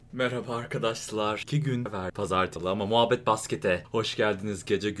Merhaba arkadaşlar. 2 gün var pazartesi ama muhabbet baskete. Hoş geldiniz.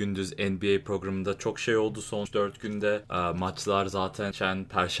 Gece gündüz NBA programında çok şey oldu son 4 günde. Maçlar zaten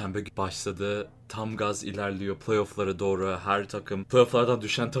Perşembe günü başladı. Tam gaz ilerliyor playoff'lara doğru her takım. Playoff'lardan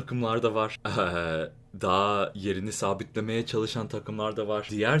düşen takımlar da var. Daha yerini sabitlemeye çalışan takımlar da var.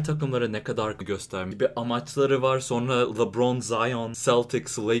 Diğer takımlara ne kadar gösterme gibi amaçları var. Sonra LeBron, Zion,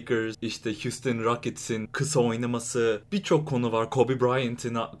 Celtics, Lakers, işte Houston Rockets'in kısa oynaması, birçok konu var. Kobe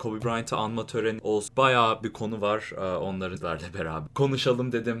Bryant'ı anma töreni olsun. Bayağı bir konu var. Onlarla beraber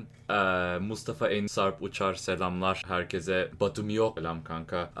konuşalım dedim. Mustafa Sarp Uçar selamlar herkese. Batumi yok selam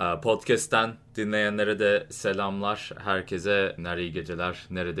kanka. Podcast'ten dinleyenlere de selamlar. Herkese iyi geceler.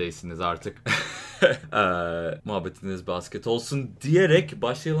 Neredeysiniz artık? Muhabbetiniz basket olsun diyerek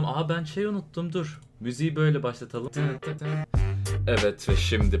başlayalım. Ben unuttum, dur. Müziği böyle başlatalım. Evet ve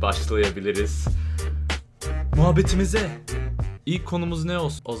şimdi başlayabiliriz muhabbetimize. İlk konumuz ne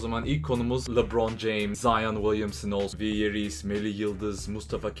olsun? O zaman ilk konumuz LeBron James, Zion Williamson olsun. V. Reis, Melih Yıldız,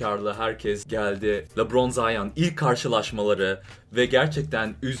 Mustafa Karlı herkes geldi. LeBron Zion ilk karşılaşmaları ve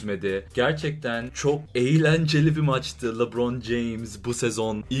gerçekten üzmedi. Gerçekten çok eğlenceli bir maçtı. LeBron James bu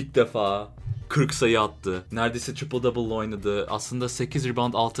sezon ilk defa 40 sayı attı. Neredeyse triple double oynadı. Aslında 8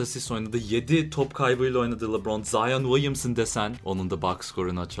 rebound 6 asist oynadı. 7 top kaybıyla oynadı LeBron. Zion Williamson desen. Onun da box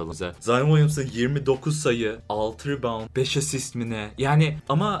skorunu açalım bize. Zion Williamson 29 sayı, 6 rebound, 5 asist mi ne? Yani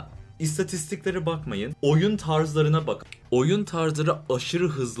ama istatistiklere bakmayın. Oyun tarzlarına bakın. Oyun tarzları aşırı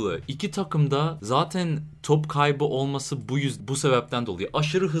hızlı. İki takımda zaten top kaybı olması bu sebepten dolayı.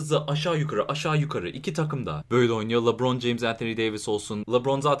 Aşırı hızlı, aşağı yukarı. İki takımda böyle oynuyor. LeBron James, Anthony Davis olsun.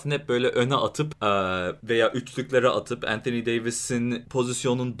 LeBron zaten hep böyle öne atıp veya üçlüklere atıp Anthony Davis'in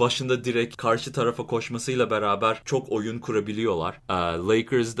pozisyonun başında direkt karşı tarafa koşmasıyla beraber çok oyun kurabiliyorlar.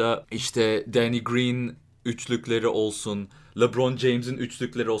 Lakers'da işte Danny Green üçlükleri olsun, LeBron James'in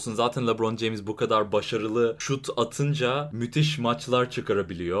üçlükleri olsun. Zaten LeBron James bu kadar başarılı şut atınca müthiş maçlar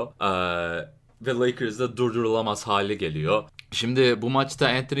çıkarabiliyor. Ve Lakers'da durdurulamaz hale geliyor. Şimdi bu maçta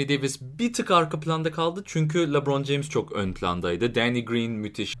Anthony Davis bir tık arka planda kaldı çünkü LeBron James çok ön plandaydı. Danny Green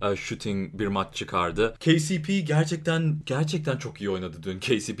müthiş shooting bir maç çıkardı. KCP gerçekten çok iyi oynadı dün.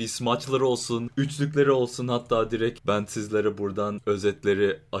 KCP smaçları olsun, üçlükleri olsun, hatta direkt ben sizlere buradan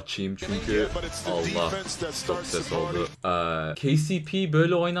özetleri açayım çünkü Allah çok ses oldu. KCP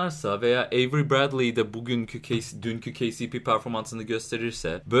böyle oynarsa veya Avery Bradley de dünkü KCP performansını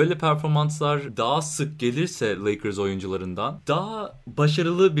gösterirse, böyle performanslar daha sık gelirse Lakers oyuncularından daha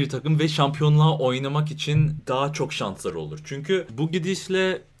başarılı bir takım ve şampiyonluğa oynamak için daha çok şansları olur. Çünkü bu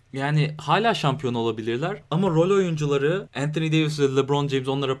gidişle yani hala şampiyon olabilirler ama rol oyuncuları Anthony Davis ve LeBron James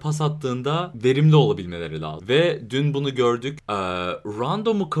onlara pas attığında verimli olabilmeleri lazım. Ve dün bunu gördük.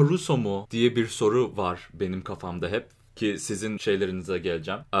 Rondo mu Caruso mu diye bir soru var benim kafamda hep. Ki sizin şeylerinize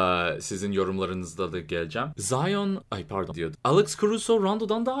geleceğim. Sizin yorumlarınızda da geleceğim. Alex Caruso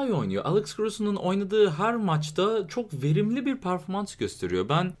Rondo'dan daha iyi oynuyor. Alex Caruso'nun oynadığı her maçta çok verimli bir performans gösteriyor.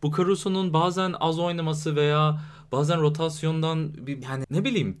 Ben bu Caruso'nun bazen az oynaması veya bazen rotasyondan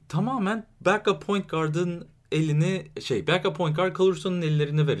tamamen backup point guard'ın backup point guard Caruso'nun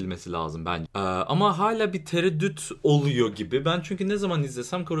ellerine verilmesi lazım bence. Ama hala bir tereddüt oluyor gibi. Ben çünkü ne zaman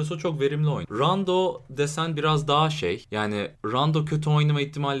izlesem Caruso çok verimli oynuyor. Rondo desen biraz daha yani Rondo kötü oynama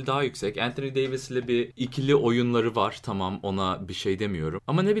ihtimali daha yüksek. Anthony Davis ile bir ikili oyunları var. Tamam, ona bir şey demiyorum.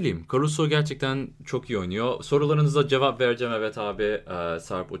 Ama Caruso gerçekten çok iyi oynuyor. Sorularınıza cevap vereceğim. Evet abi,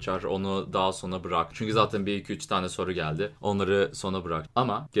 Sarp Uçar, onu daha sona bırak. Çünkü zaten 1-2-3 tane soru geldi. Onları sona bırak.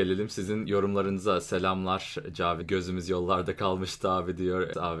 Ama gelelim sizin yorumlarınıza. Selamlar. Cavi, gözümüz yollarda kalmıştı abi diyor.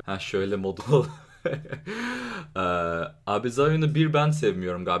 Abi şöyle modu abi Zion'u ben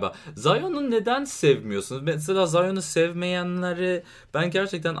sevmiyorum galiba. Zion'u neden sevmiyorsunuz? Mesela Zion'u sevmeyenleri ben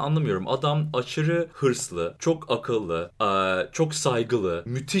gerçekten anlamıyorum. Adam aşırı hırslı, çok akıllı, çok saygılı,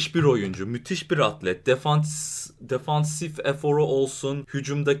 müthiş bir oyuncu, müthiş bir atlet. Defansif eforu olsun,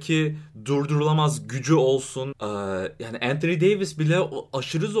 hücumdaki durdurulamaz gücü olsun. Yani Anthony Davis bile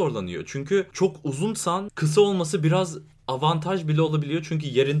aşırı zorlanıyor. Çünkü çok uzunsan kısa olması biraz avantaj bile olabiliyor çünkü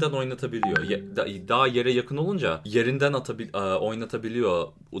yerinden oynatabiliyor. Daha yere yakın olunca yerinden oynatabiliyor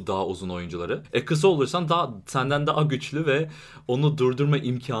daha uzun oyuncuları. Kısa olursan senden daha güçlü ve onu durdurma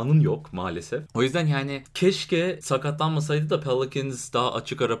imkanın yok maalesef. O yüzden yani keşke sakatlanmasaydı da Pelicans daha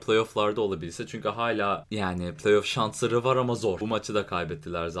açık ara playoff'larda olabilse. Çünkü hala yani playoff şansları var ama zor. Bu maçı da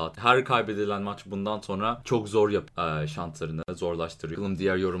kaybettiler zaten. Her kaybedilen maç bundan sonra çok zor şanslarını zorlaştırıyor. Bakalım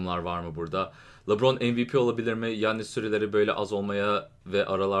diğer yorumlar var mı burada? LeBron MVP olabilir mi? Giannis süreleri böyle az olmaya ve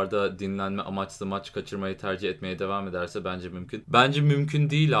aralarda dinlenme amaçlı maç kaçırmayı tercih etmeye devam ederse bence mümkün. Bence mümkün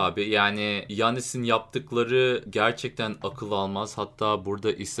değil abi. Yani Giannis'in yaptıkları gerçekten akıl almaz. Hatta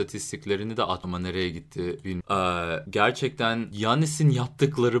burada istatistiklerini de atma nereye gitti bilmiyorum. Gerçekten Giannis'in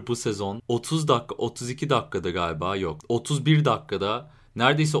yaptıkları bu sezon 30 dakika 32 dakikada galiba yok. 31 dakikada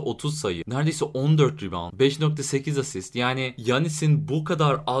neredeyse 30 sayı, neredeyse 14 rebound, 5.8 asist. Yani Giannis'in bu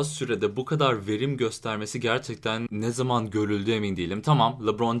kadar az sürede bu kadar verim göstermesi gerçekten ne zaman görüldü emin değilim. Tamam,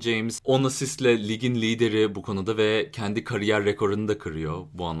 LeBron James 10 asistle ligin lideri bu konuda ve kendi kariyer rekorunu da kırıyor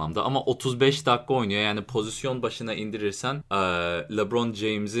bu anlamda. Ama 35 dakika oynuyor. Yani pozisyon başına indirirsen LeBron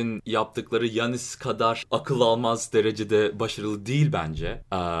James'in yaptıkları Giannis kadar akıl almaz derecede başarılı değil bence.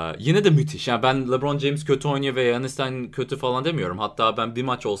 Yine de müthiş. Yani ben LeBron James kötü oynuyor ve Giannis'ten kötü falan demiyorum. Hatta ben bir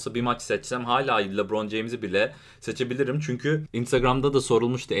maç olsa bir maç seçsem hala LeBron James'i bile seçebilirim. Çünkü Instagram'da da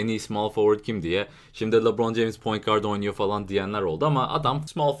sorulmuştu en iyi small forward kim diye. Şimdi LeBron James point guard oynuyor falan diyenler oldu ama adam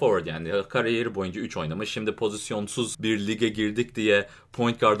small forward yani. Kariyeri boyunca 3 oynamış. Şimdi pozisyonsuz bir lige girdik diye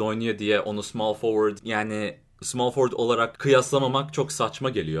point guard oynuyor diye onu small forward yani small forward olarak kıyaslamamak çok saçma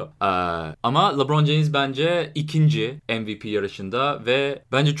geliyor. Ama LeBron James bence ikinci MVP yarışında ve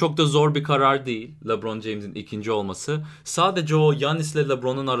bence çok da zor bir karar değil LeBron James'in ikinci olması. Sadece o Giannis ile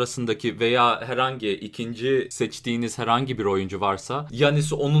LeBron'un arasındaki veya herhangi ikinci seçtiğiniz herhangi bir oyuncu varsa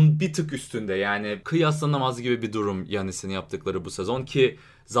Giannis onun bir tık üstünde. Yani kıyaslanamaz gibi bir durum Giannis'in yaptıkları bu sezon ki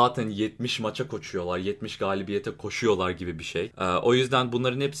zaten 70 maça koşuyorlar, 70 galibiyete koşuyorlar gibi bir şey. O yüzden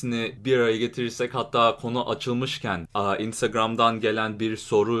bunların hepsini bir araya getirirsek hatta konu açılmışken Instagram'dan gelen bir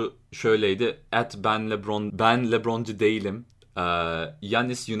soru şöyleydi. Ben LeBroncu değilim.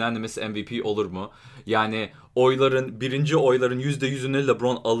 Giannis unanimous MVP olur mu? Yani birinci oyların %100'ünü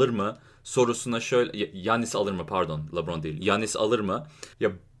LeBron alır mı? Sorusuna şöyle, Giannis alır mı pardon, LeBron değil. Giannis alır mı?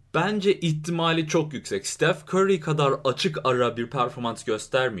 Ya bence ihtimali çok yüksek. Steph Curry kadar açık ara bir performans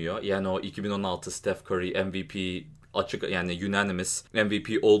göstermiyor. Yani o 2016 Steph Curry MVP açık yani unanimous MVP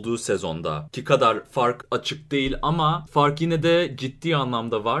olduğu sezonda ki kadar fark açık değil ama fark yine de ciddi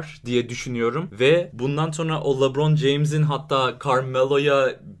anlamda var diye düşünüyorum ve bundan sonra o LeBron James'in hatta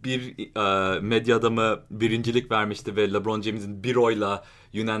Carmelo'ya bir medya adamı birincilik vermişti ve LeBron James'in bir oyla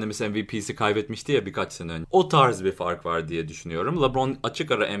unanimous MVP'si kaybetmişti ya birkaç sene önce. O tarz bir fark var diye düşünüyorum. LeBron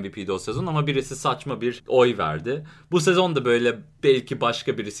açık ara MVP'di o sezon ama birisi saçma bir oy verdi. Bu sezon da böyle belki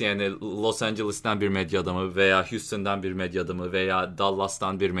başka birisi yani Los Angeles'tan bir medya adamı veya Houston'dan bir medya adamı veya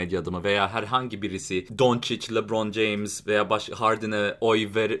Dallas'tan bir medya adamı veya herhangi birisi Doncic, LeBron James veya Harden'e oy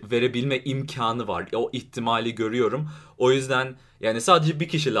verebilme imkanı var. O ihtimali görüyorum. O yüzden yani sadece bir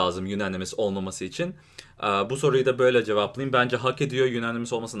kişi lazım unanimous olmaması için. Bu soruyu da böyle cevaplayayım. Bence hak ediyor.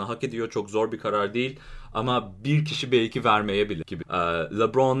 Unanimous olmasını hak ediyor. Çok zor bir karar değil. Ama bir kişi belki vermeyebilir gibi.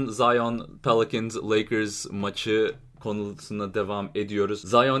 LeBron, Zion, Pelicans, Lakers maçı konusuna devam ediyoruz.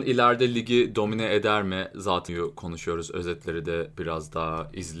 Zion ileride ligi domine eder mi? Zaten konuşuyoruz. Özetleri de biraz daha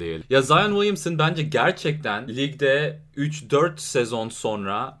izleyelim. Ya Zion Williamson bence gerçekten ligde 3-4 sezon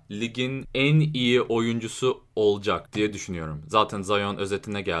sonra ligin en iyi oyuncusu olacak diye düşünüyorum. Zaten Zion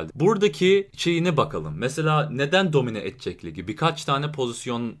özetine geldi. Buradaki şeyine bakalım. Mesela neden domine edecek ligi? Birkaç tane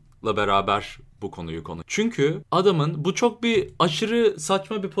pozisyonla beraber bu konuyu konu. Çünkü adamın bu çok bir aşırı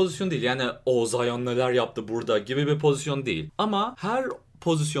saçma bir pozisyon değil. Yani o Zion neler yaptı burada gibi bir pozisyon değil. Ama her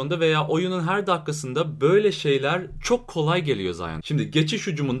pozisyonda veya oyunun her dakikasında böyle şeyler çok kolay geliyor Zion. Şimdi geçiş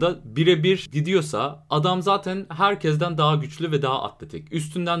hücumunda birebir gidiyorsa adam zaten herkesten daha güçlü ve daha atletik.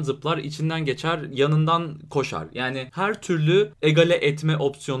 Üstünden zıplar, içinden geçer, yanından koşar. Yani her türlü egale etme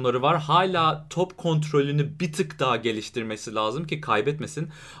opsiyonları var. Hala top kontrolünü bir tık daha geliştirmesi lazım ki kaybetmesin.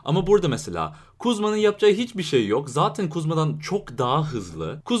 Ama burada mesela Kuzma'nın yapacağı hiçbir şey yok. Zaten Kuzma'dan çok daha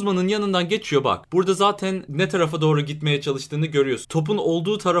hızlı. Kuzma'nın yanından geçiyor bak. Burada zaten ne tarafa doğru gitmeye çalıştığını görüyorsun. Topun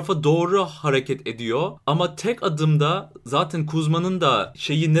olduğu tarafa doğru hareket ediyor. Ama tek adımda zaten Kuzma'nın da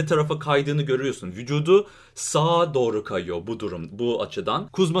ne tarafa kaydığını görüyorsun. Vücudu sağa doğru kayıyor bu açıdan.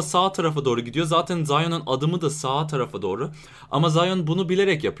 Kuzma sağ tarafa doğru gidiyor. Zaten Zion'un adımı da sağ tarafa doğru. Ama Zion bunu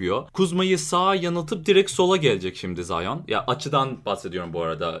bilerek yapıyor. Kuzma'yı sağa yanıltıp direkt sola gelecek şimdi Zion. Ya açıdan bahsediyorum bu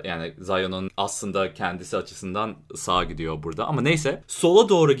arada. Yani Zion'un aslında kendisi açısından sağa gidiyor burada. Ama neyse. Sola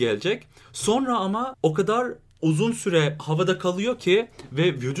doğru gelecek. Sonra ama o kadar uzun süre havada kalıyor ki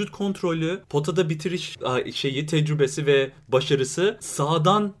ve vücut kontrolü, potada bitiriş tecrübesi ve başarısı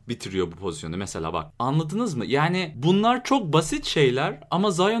sağdan bitiriyor bu pozisyonu. Mesela bak anladınız mı? Yani bunlar çok basit şeyler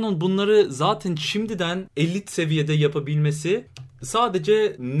ama Zion'un bunları zaten şimdiden elit seviyede yapabilmesi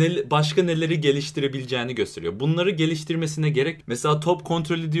Sadece başka neleri geliştirebileceğini gösteriyor. Bunları geliştirmesine gerek... Mesela top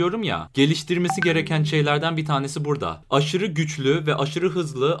kontrolü diyorum ya. Geliştirmesi gereken şeylerden bir tanesi burada. Aşırı güçlü ve aşırı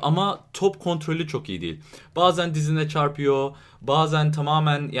hızlı ama top kontrolü çok iyi değil. Bazen dizine çarpıyor. Bazen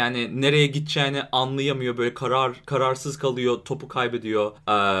tamamen yani nereye gideceğini anlayamıyor. Böyle kararsız kalıyor. Topu kaybediyor.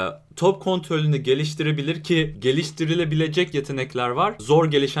 Top kontrolünü geliştirebilir ki geliştirilebilecek yetenekler var. Zor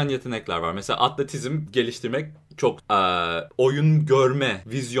gelişen yetenekler var. Mesela atletizm geliştirmek çok oyun görme,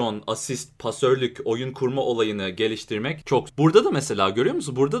 vizyon, asist, pasörlük, oyun kurma olayını geliştirmek çok. Burada da mesela görüyor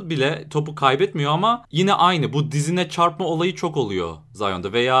musun? Burada bile topu kaybetmiyor ama yine aynı. Bu dizine çarpma olayı çok oluyor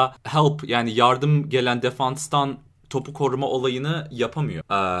Zion'da. Veya help yani yardım gelen defanstan topu koruma olayını yapamıyor.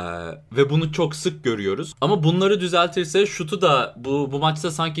 Ve bunu çok sık görüyoruz. Ama bunları düzeltirse şutu da bu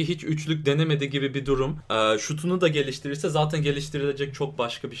maçta sanki hiç üçlük denemedi gibi bir durum. Şutunu da geliştirirse zaten geliştirilecek çok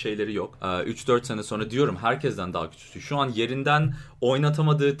başka bir şeyleri yok. 3-4 sene sonra diyorum herkesten daha güçlü. Şu an yerinden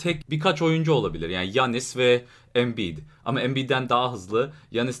oynatamadığı tek birkaç oyuncu olabilir. Yani Giannis ve Embiid. Ama Embiid'den daha hızlı,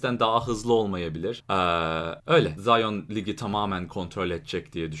 Giannis'ten daha hızlı olmayabilir. Öyle. Zion ligi tamamen kontrol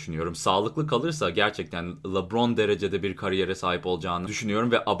edecek diye düşünüyorum. Sağlıklı kalırsa gerçekten LeBron derecede bir kariyere sahip olacağını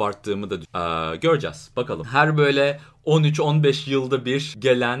düşünüyorum ve abarttığımı da göreceğiz. Bakalım. Her böyle 13-15 yılda bir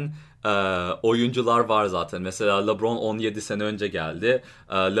gelen oyuncular var zaten. Mesela LeBron 17 sene önce geldi.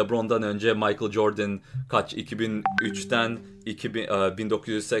 LeBron'dan önce Michael Jordan 2003'ten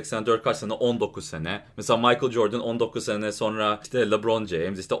 1984 kaç sene? 19 sene. Mesela Michael Jordan 19 sene sonra işte LeBron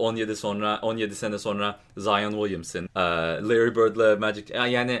James, işte 17 sene sonra Zion Williamson, Larry Bird'le Magic,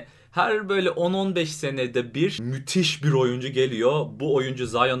 yani her böyle 10-15 senede bir müthiş bir oyuncu geliyor. Bu oyuncu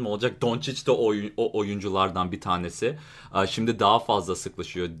Zion mu olacak? Doncic de o oyunculardan bir tanesi. Şimdi daha fazla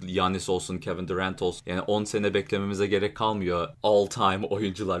sıklaşıyor. Giannis olsun, Kevin Durant olsun. Yani 10 sene beklememize gerek kalmıyor all time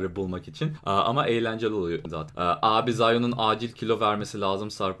oyuncuları bulmak için. Ama eğlenceli oluyor zaten. Abi Zion'un acil kilo vermesi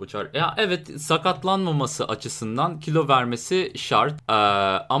lazım Sarp Uçar. Ya evet, sakatlanmaması açısından kilo vermesi şart.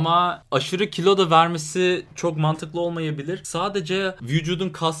 Ama aşırı kilo da vermesi çok mantıklı olmayabilir. Sadece vücudun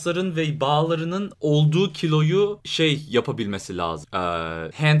kasları ve bağlarının olduğu kiloyu yapabilmesi lazım.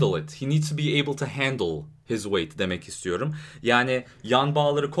 Handle it. He needs to be able to handle his weight demek istiyorum. Yani yan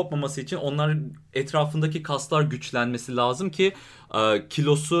bağları kopmaması için onların etrafındaki kaslar güçlenmesi lazım ki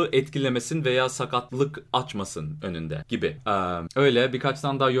kilosu etkilemesin veya sakatlık açmasın önünde gibi. Öyle birkaç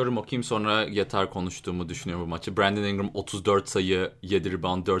tane daha yorum okuyayım, sonra yeter konuştuğumu düşünüyorum bu maçı. Brandon Ingram 34 sayı, 7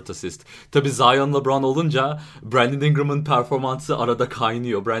 rebound, 4 asist. Tabii Zion LeBron olunca Brandon Ingram'ın performansı arada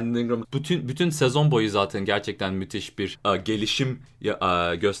kaynıyor. Brandon Ingram bütün sezon boyu zaten gerçekten müthiş bir gelişim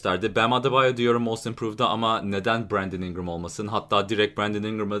gösterdi. Bam Adebayo diyorum Most Improved'da ama neden Brandon Ingram olmasın? Hatta direkt Brandon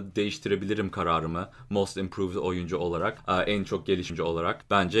Ingram'ı değiştirebilirim kararımı. Most Improved oyuncu olarak, en çok gelişimci olarak.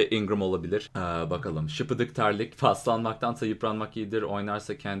 Bence Ingram olabilir. Bakalım. Şıpıdık terlik. Paslanmaktansa yıpranmak iyidir.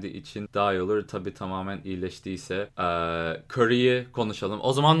 Oynarsa kendi için daha iyi olur. Tabii tamamen iyileştiyse. Curry'i konuşalım.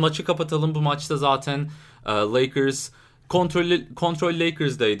 O zaman maçı kapatalım. Bu maçta zaten Lakers kontrol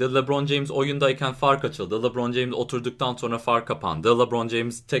Lakers'daydı. LeBron James oyundayken fark açıldı. LeBron James oturduktan sonra fark kapandı. LeBron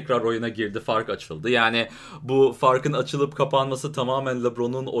James tekrar oyuna girdi, fark açıldı. Yani bu farkın açılıp kapanması tamamen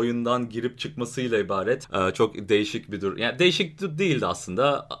LeBron'un oyundan girip çıkmasıyla ibaret. Çok değişik bir durum. Yani değişik değildi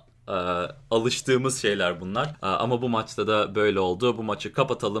aslında. Alıştığımız şeyler bunlar. Ama bu maçta da böyle oldu. Bu maçı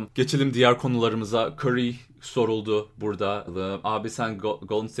kapatalım. Geçelim diğer konularımıza. Curry soruldu burada. Abi sen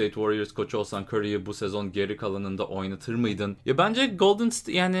Golden State Warriors koçu olsan Curry'i bu sezon geri kalanında oynatır mıydın? Ya bence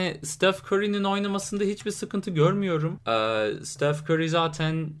yani Steph Curry'nin oynamasında hiçbir sıkıntı görmüyorum. Steph Curry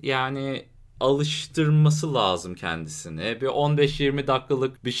zaten yani alıştırması lazım kendisini. Bir 15-20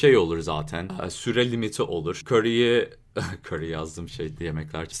 dakikalık bir şey olur zaten. Süre limiti olur. Curry yazdım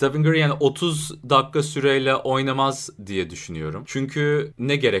diyemekler. Stephen Curry yani 30 dakika süreyle oynamaz diye düşünüyorum. Çünkü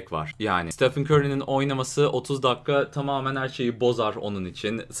ne gerek var? Yani Stephen Curry'nin oynaması 30 dakika tamamen her şeyi bozar onun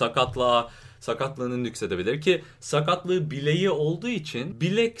için. Sakatlığını nüksedebilir ki sakatlığı bileği olduğu için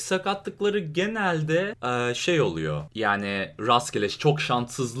bilek sakatlıkları genelde oluyor. Yani rastgele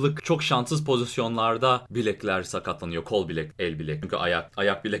çok şanssız pozisyonlarda bilekler sakatlanıyor. Kol bilek, el bilek. Çünkü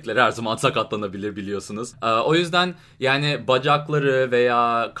ayak bilekleri her zaman sakatlanabilir biliyorsunuz. O yüzden yani bacakları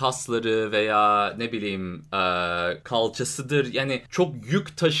veya kasları veya kalçasıdır. Yani çok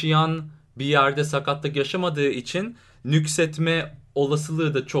yük taşıyan bir yerde sakatlık yaşamadığı için nüksetme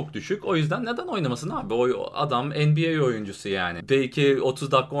olasılığı da çok düşük. O yüzden neden oynamasın abi? O adam NBA oyuncusu yani. Belki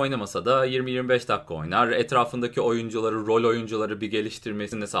 30 dakika oynamasa da 20-25 dakika oynar. Etrafındaki oyuncuları, rol oyuncuları bir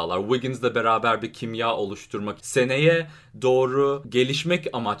geliştirmesini sağlar. Wiggins'le beraber bir kimya oluşturmak. Seneye doğru gelişmek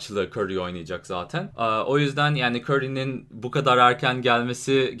amaçlı Curry oynayacak zaten. O yüzden yani Curry'nin bu kadar erken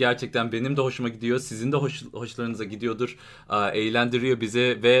gelmesi gerçekten benim de hoşuma gidiyor. Sizin de hoşlarınıza gidiyordur. Eğlendiriyor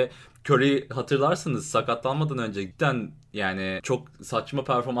bizi ve Curry hatırlarsınız sakatlanmadan önce cidden yani çok saçma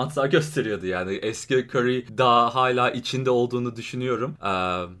performanslar gösteriyordu yani. Eski Curry daha hala içinde olduğunu düşünüyorum.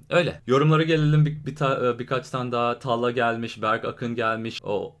 Öyle. Yorumlara gelelim. Birkaç tane daha. Talla gelmiş, Berk Akın gelmiş.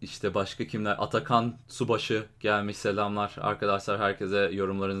 O işte başka kimler? Atakan Subaşı gelmiş. Selamlar arkadaşlar. Herkese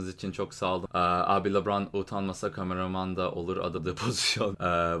yorumlarınız için çok sağ olun. Abi LeBron utanmasa kameraman da olur adadığı pozisyon.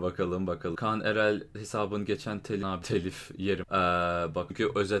 Bakalım. Kaan Erel hesabın geçen telif yerim. Bak çünkü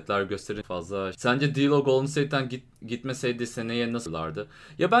özetler gösterin fazla. Sence D'Lo Golden State'ten gitmeseydi seneye nasıllardı?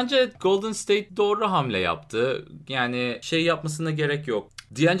 Ya bence Golden State doğru hamle yaptı. Yani şey yapmasına gerek yok.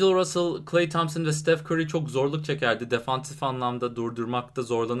 D'Angelo Russell, Klay Thompson ve Steph Curry çok zorluk çekerdi. Defansif anlamda durdurmakta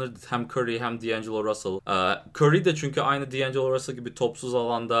zorlanırdı. Hem Curry hem D'Angelo Russell. Curry de çünkü aynı D'Angelo Russell gibi topsuz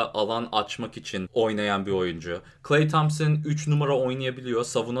alanda alan açmak için oynayan bir oyuncu. Klay Thompson 3 numara oynayabiliyor,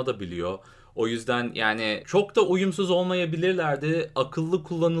 savunabiliyor. O yüzden yani çok da uyumsuz olmayabilirlerdi. Akıllı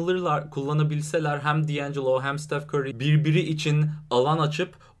kullanabilseler hem D'Angelo hem Steph Curry birbiri için alan açıp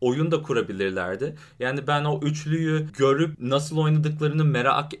oyun da kurabilirlerdi. Yani ben o üçlüyü görüp nasıl oynadıklarını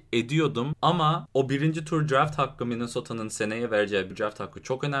merak ediyordum. Ama o birinci tur draft hakkı, Minnesota'nın seneye vereceği bir draft hakkı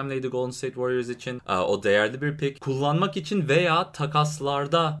çok önemliydi Golden State Warriors için. O değerli bir pick. Kullanmak için veya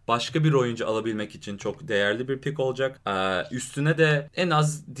takaslarda başka bir oyuncu alabilmek için çok değerli bir pick olacak. Üstüne de en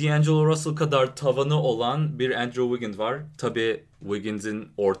az D'Angelo Russell kadar tavanı olan bir Andrew Wiggins var. Tabii Wiggins'in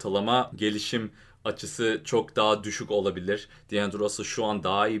ortalama gelişim açısı çok daha düşük olabilir. D'Angelo Russell şu an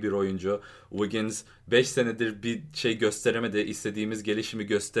daha iyi bir oyuncu. Wiggins 5 senedir bir şey gösteremedi. İstediğimiz gelişimi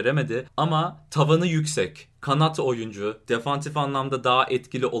gösteremedi. Ama tavanı yüksek. Kanat oyuncu. Defansif anlamda daha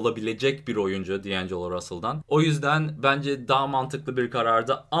etkili olabilecek bir oyuncu D'Angelo Russell'dan. O yüzden bence daha mantıklı bir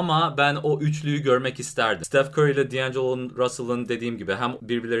karardı. Ama ben o üçlüyü görmek isterdim. Steph Curry ile D'Angelo Russell'ın dediğim gibi hem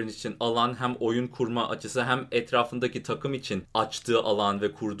birbirlerinin için alan hem oyun kurma açısı hem etrafındaki takım için açtığı alan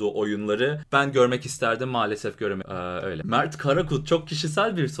ve kurduğu oyunları ben görmek isterdim. Maalesef göremiyorum. Öyle. Mert Karakut, çok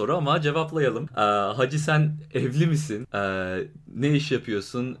kişisel bir soru ama cevaplayalım. Hacı sen evli misin? Ne iş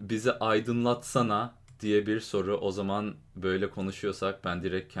yapıyorsun? Bizi aydınlatsana diye bir soru. O zaman böyle konuşuyorsak ben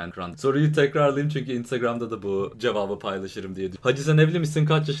direkt kendi soruyu tekrarlayayım çünkü Instagram'da da bu cevabı paylaşırım diye. Hacı sen evli misin?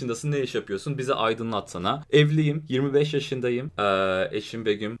 Kaç yaşındasın? Ne iş yapıyorsun? Bizi aydınlatsana. Evliyim. 25 yaşındayım. Eşim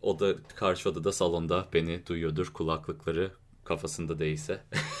Begüm. O da karşı odada salonda beni duyuyordur. Kulaklıkları kafasında değilse.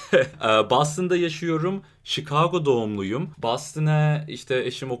 Boston'da yaşıyorum. Chicago doğumluyum. Boston'a işte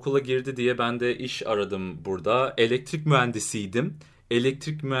eşim okula girdi diye ben de iş aradım burada. Elektrik mühendisiydim.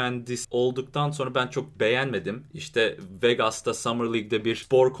 Elektrik mühendis olduktan sonra ben çok beğenmedim. İşte Vegas'ta Summer League'de bir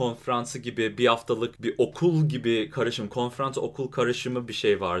spor konferansı gibi bir haftalık bir okul gibi karışım, konferans okul karışımı bir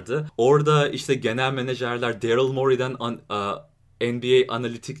şey vardı. Orada işte genel menajerler Daryl Morey'den NBA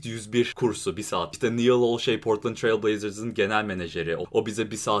Analytics 101 kursu bir saat. İşte Neil Olshey Portland Trail Blazers'ın genel menajeri. O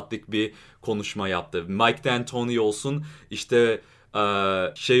bize bir saatlik bir konuşma yaptı. Mike D'Antoni olsun, işte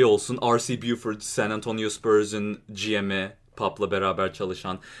şey olsun, R.C. Buford, San Antonio Spurs'ın GM'i. Pop'la beraber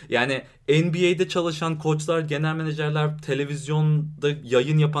çalışan. Yani NBA'de çalışan koçlar, genel menajerler, televizyonda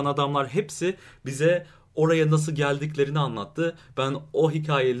yayın yapan adamlar hepsi bize oraya nasıl geldiklerini anlattı. Ben o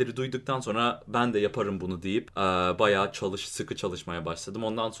hikayeleri duyduktan sonra ben de yaparım bunu deyip bayağı sıkı çalışmaya başladım.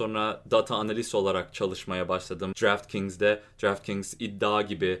 Ondan sonra data analist olarak çalışmaya başladım. DraftKings iddia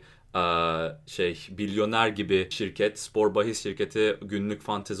gibi milyoner gibi şirket, spor bahis şirketi, günlük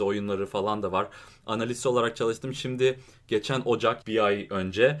fantezi oyunları falan da var. Analist olarak çalıştım. Şimdi geçen Ocak, bir ay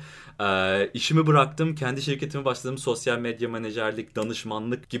önce işimi bıraktım. Kendi şirketime başladım. Sosyal medya menajerlik,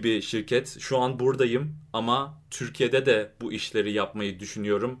 danışmanlık gibi şirket. Şu an buradayım ama Türkiye'de de bu işleri yapmayı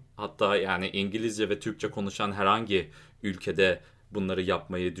düşünüyorum. Hatta yani İngilizce ve Türkçe konuşan herhangi ülkede bunları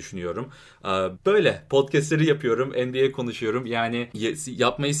yapmayı düşünüyorum. Böyle podcastleri yapıyorum, NBA konuşuyorum. Yani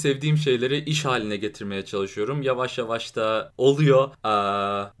yapmayı sevdiğim şeyleri iş haline getirmeye çalışıyorum. Yavaş yavaş da oluyor.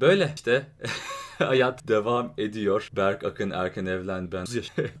 Böyle işte. Hayat devam ediyor. Berk Akın erken evlen, ben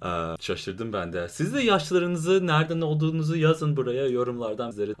şaşırdım ben de. Siz de yaşlarınızı, nereden olduğunuzu yazın buraya yorumlardan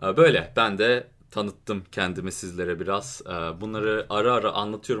bizlere. Böyle ben de tanıttım kendimi sizlere biraz. Bunları ara ara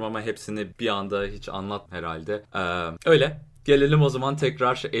anlatıyorum ama hepsini bir anda hiç anlat herhalde. Öyle. Gelelim o zaman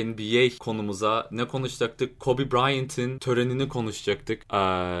tekrar NBA konumuza. Ne konuşacaktık? Kobe Bryant'in törenini konuşacaktık.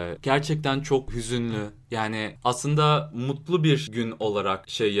 Gerçekten çok hüzünlü. Yani aslında mutlu bir gün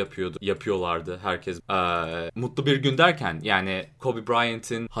olarak yapıyorlardı herkes. Mutlu bir gün derken yani Kobe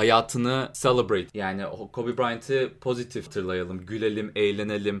Bryant'in hayatını celebrate. Yani Kobe Bryant'ı pozitif hatırlayalım, gülelim,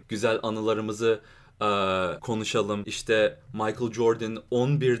 eğlenelim, güzel anılarımızı konuşalım. İşte Michael Jordan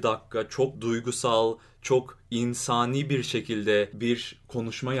 11 dakika çok duygusal, çok insani bir şekilde bir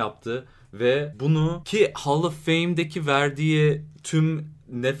konuşma yaptı ve bunu ki Hall of Fame'deki verdiği tüm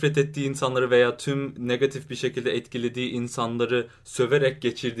nefret ettiği insanları veya tüm negatif bir şekilde etkilediği insanları söverek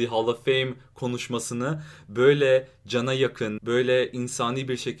geçirdiği Hall of Fame konuşmasını böyle cana yakın, böyle insani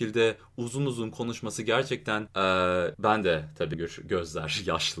bir şekilde uzun uzun konuşması gerçekten ben de tabii gözler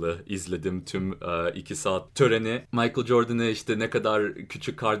yaşlı izledim tüm 2 saat töreni. Michael Jordan'ı işte ne kadar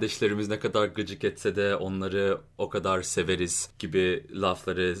küçük kardeşlerimiz ne kadar gıcık etse de onları o kadar severiz gibi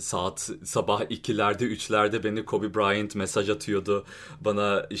lafları sabah 2'lerde 3'lerde beni Kobe Bryant mesaj atıyordu.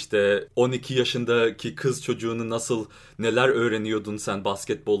 Bana işte 12 yaşındaki kız çocuğunu neler öğreniyordun sen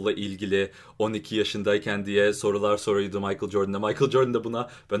basketbolla ilgili 12 yaşındayken diye sorular soruyordu Michael Jordan'a. Michael Jordan da buna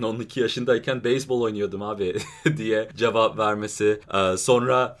ben 12 yaşındayken beyzbol oynuyordum abi diye cevap vermesi.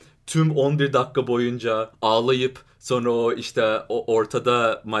 Sonra tüm 11 dakika boyunca ağlayıp sonra o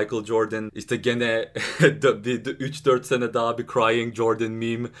ortada Michael Jordan işte gene bir 3-4 sene daha bir crying Jordan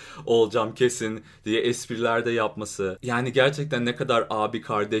meme olacağım kesin diye espriler de yapması. Yani gerçekten ne kadar abi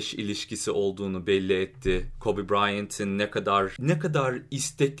kardeş ilişkisi olduğunu belli etti. Kobe Bryant'in ne kadar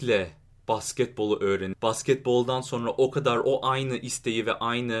istekle basketbolu öğrenip basketboldan sonra o aynı isteği ve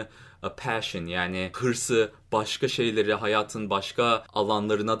aynı passion yani hırsı başka şeyleri hayatın başka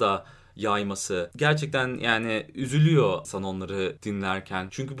alanlarına da yayması. Gerçekten yani üzülüyor insan onları dinlerken.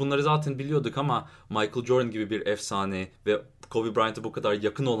 Çünkü bunları zaten biliyorduk ama Michael Jordan gibi bir efsane ve Kobe Bryant'a bu kadar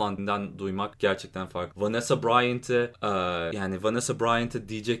yakın olandan duymak gerçekten farklı. Vanessa Bryant'e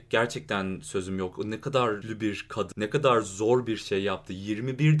diyecek gerçekten sözüm yok. Ne kadar bir kadın, ne kadar zor bir şey yaptı.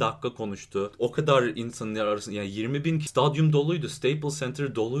 21 dakika konuştu. O kadar insanın arasında yani 20 bin stadyum doluydu. Staples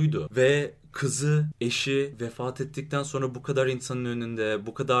Center doluydu. Ve kızı, eşi vefat ettikten sonra bu kadar insanın önünde,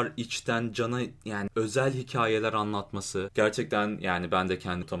 bu kadar içten cana yani özel hikayeler anlatması gerçekten yani ben de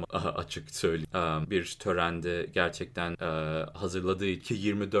kendi açık söyleyeyim. Bir törende gerçekten hazırladığı ki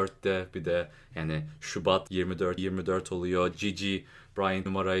 24'te bir de yani Şubat 24 oluyor. Gigi Bryant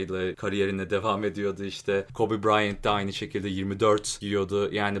numarayla kariyerine devam ediyordu işte. Kobe Bryant de aynı şekilde 24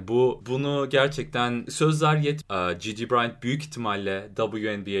 giyiyordu. Yani bunu gerçekten sözler Gigi Bryant büyük ihtimalle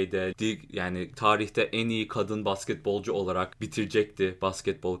WNBA'de yani tarihte en iyi kadın basketbolcu olarak bitirecekti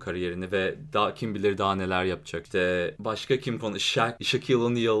basketbol kariyerini ve kim bilir daha neler yapacak. İşte başka kim Shaquille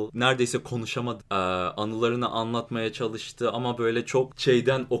O'Neal neredeyse konuşamadı. Anılarını anlatmaya çalıştı ama böyle çok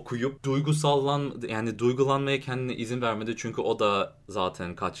okuyup duygulanmaya kendine izin vermedi çünkü o da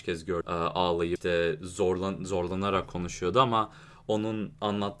zaten kaç kez ağlayıp işte zorlanarak konuşuyordu ama onun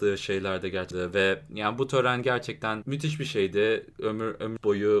anlattığı şeyler de gerçekten ve yani bu tören gerçekten müthiş bir şeydi. Ömür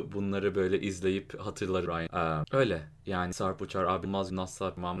boyu bunları böyle izleyip hatırlarım. Öyle. Yani Sarp Uçar abi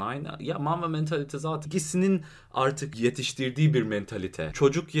nasıl aynı. Ya mama mentalite zaten ikisinin artık yetiştirdiği bir mentalite.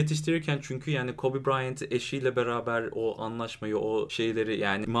 Çocuk yetiştirirken çünkü yani Kobe Bryant eşiyle beraber o anlaşmayı o şeyleri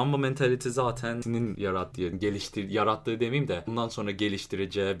yani mama mentalite zaten senin yarattığı demeyeyim de bundan sonra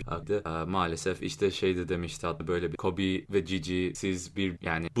geliştireceği maalesef işte demişti hatta böyle bir Kobe ve Gigi siz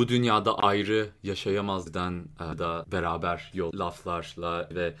yani bu dünyada ayrı yaşayamazdan da beraber laflarla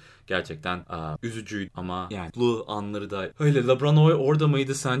ve gerçekten üzücüydü ama yani bu anları da öyle. LeBron orada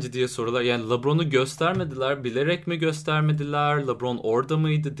mıydı sence diye sorular. Yani LeBron'u göstermediler. Bilerek mi göstermediler? LeBron orada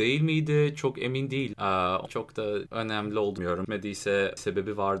mıydı? Değil miydi? Çok emin değil. Çok da önemli olmuyorum. Gitmediyse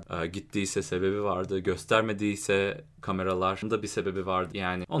sebebi vardı. Gittiyse sebebi vardı. Göstermediyse kameralarda bir sebebi vardı.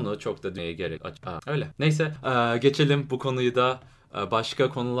 Yani onu çok da demeye gerek. Öyle. Neyse geçelim bu konuyu da. Başka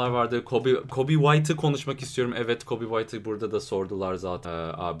konular vardı. Kobe White'ı konuşmak istiyorum. Evet Kobe White'ı burada da sordular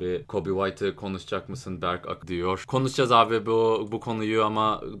zaten. Abi Kobe White'ı konuşacak mısın Berk diyor. Konuşacağız abi bu konuyu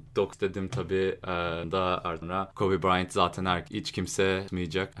ama dedim tabii da ardına. Kobe Bryant zaten hiç kimse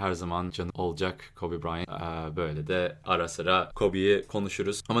tutmayacak. Her zaman canı olacak Kobe Bryant. Böyle de ara sıra Kobe'yi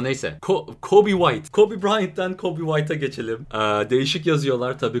konuşuruz. Ama neyse. Kobe White. Kobe Bryant'tan Kobe White'a geçelim. Değişik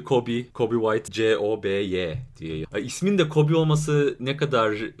yazıyorlar tabii Kobe White C-O-B-Y diye. İsmin de Kobe olması ne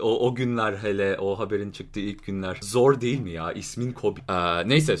kadar o günler hele o haberin çıktığı ilk günler zor değil mi ya ismin Kobe.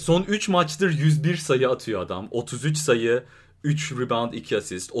 Neyse son 3 maçtır 101 sayı atıyor adam 33 sayı 3 rebound 2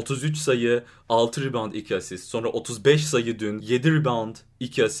 asist, 33 sayı 6 rebound 2 asist, sonra 35 sayı dün 7 rebound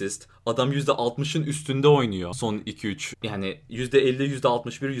 2 asist. Adam %60'ın üstünde oynuyor son 2-3. Yani %50,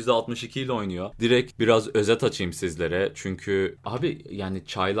 %61, %62 ile oynuyor. Direkt biraz özet açayım sizlere. Çünkü abi yani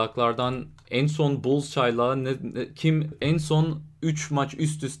çaylaklardan en son Bulls çaylağı kim en son 3 maç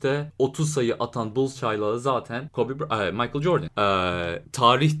üst üste 30 sayı atan Bulls çaylağı zaten Michael Jordan.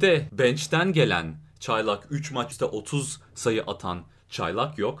 Tarihte bench'ten gelen çaylak 3 maçta 30 sayı atan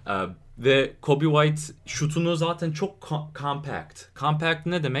çaylak yok. Ve Kobe White şutunu zaten çok compact. Compact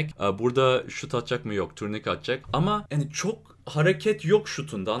ne demek? Burada şut atacak mı? Yok. Turnik atacak. Ama yani çok hareket yok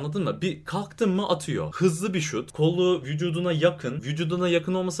şutunda, anladın mı? Bir kalktın mı atıyor. Hızlı bir şut. Kolu vücuduna yakın. Vücuduna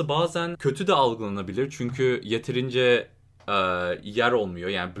yakın olması bazen kötü de algılanabilir. Çünkü yeterince yer olmuyor.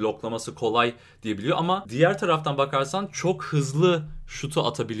 Yani bloklaması kolay diyebiliyor ama diğer taraftan bakarsan çok hızlı şutu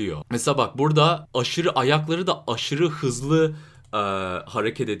atabiliyor. Mesela bak burada ayakları da aşırı hızlı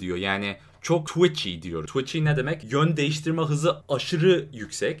hareket ediyor. Yani çok twitchy diyor. Twitchy ne demek? Yön değiştirme hızı aşırı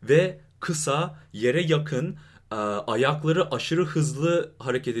yüksek ve kısa, yere yakın, ayakları aşırı hızlı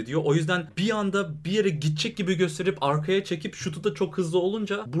hareket ediyor. O yüzden bir anda bir yere gidecek gibi gösterip arkaya çekip şutu da çok hızlı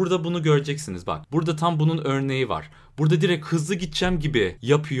olunca burada bunu göreceksiniz bak. Burada tam bunun örneği var. Burada direkt hızlı gideceğim gibi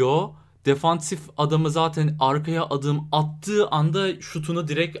yapıyor. Defansif adamı zaten arkaya adım attığı anda şutunu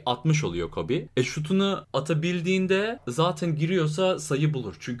direkt atmış oluyor Kobe. Şutunu atabildiğinde zaten giriyorsa sayı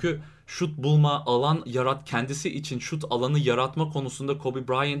bulur. Çünkü şut bulma, alan kendisi için şut alanı yaratma konusunda Kobe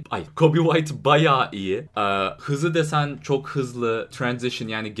White bayağı iyi. Hızı desen çok hızlı. Transition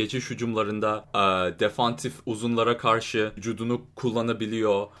yani geçiş hücumlarında defansif uzunlara karşı vücudunu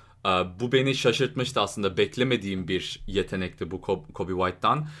kullanabiliyor. Bu beni şaşırtmıştı aslında. Beklemediğim bir yetenekti bu Kobe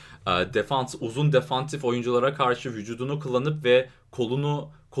White'tan. Uzun defansif oyunculara karşı vücudunu kullanıp ve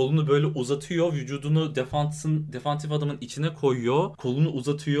kolunu böyle uzatıyor. Vücudunu defansif adamın içine koyuyor. Kolunu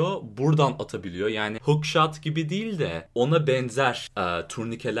uzatıyor. Buradan atabiliyor. Yani hook shot gibi değil de ona benzer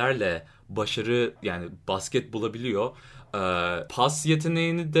turnikelerle başarı yani basket bulabiliyor. Pas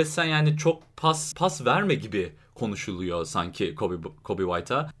yeteneğini desen yani çok pas verme gibi konuşuluyor sanki Kobe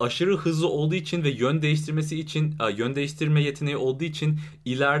White'a. Aşırı hızlı olduğu için ve yön değiştirme yeteneği olduğu için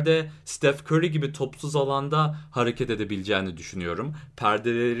ileride Steph Curry gibi topsuz alanda hareket edebileceğini düşünüyorum.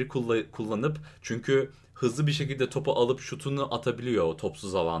 Perdeleri kullanıp çünkü hızlı bir şekilde topu alıp şutunu atabiliyor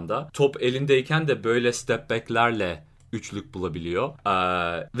topsuz alanda. Top elindeyken de böyle step back'lerle üçlük bulabiliyor.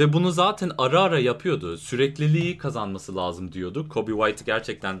 Ve bunu zaten ara ara yapıyordu. Sürekliliği kazanması lazım diyordu. Kobe White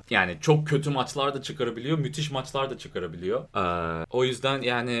gerçekten yani çok kötü maçlar da çıkarabiliyor. Müthiş maçlar da çıkarabiliyor. O yüzden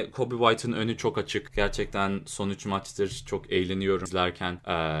yani Kobe White'ın önü çok açık. Gerçekten son 3 maçtır çok eğleniyorum izlerken.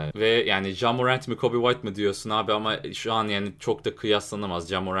 Ve yani Ja Morant mi Kobe White mi diyorsun abi ama şu an yani çok da kıyaslanamaz.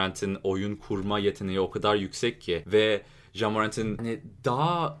 Ja Morant'in oyun kurma yeteneği o kadar yüksek ki ve Ja Morant'in hani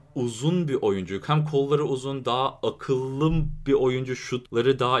daha uzun bir oyuncu. Hem kolları uzun, daha akıllı bir oyuncu.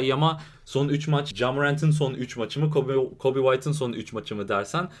 Şutları daha iyi ama son 3 maç Ja Morant'in son 3 maçı mı Kobe White'ın son 3 maçı mı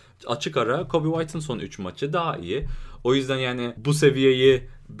dersen açık ara Kobe White'ın son 3 maçı daha iyi. O yüzden yani bu seviyeyi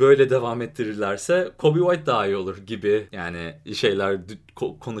böyle devam ettirirlerse Kobe White daha iyi olur gibi yani şeyler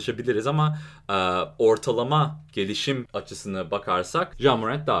konuşabiliriz ama ortalama gelişim açısına bakarsak Ja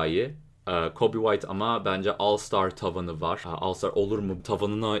Morant daha iyi. Kobe White ama bence All-Star tavanı var. All-Star olur mu?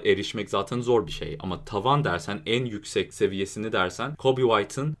 Tavanına erişmek zaten zor bir şey. Ama tavan dersen en yüksek seviyesini dersen Kobe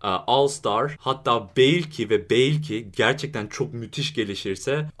White'ın All-Star hatta belki gerçekten çok müthiş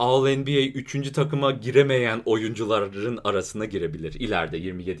gelişirse All-NBA 3. takıma giremeyen oyuncuların arasına girebilir. İleride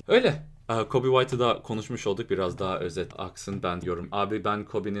 27. Öyle. Kobe White'ı da konuşmuş olduk. Biraz daha özet aksın ben diyorum. Abi ben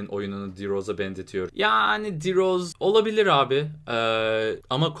Kobe'nin oyununu D-Rose'a benzetiyorum. Yani D-Rose olabilir abi.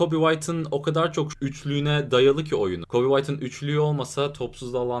 Ama Kobe White'ın o kadar çok üçlüğüne dayalı ki oyunu. Kobe White'ın üçlüğü olmasa,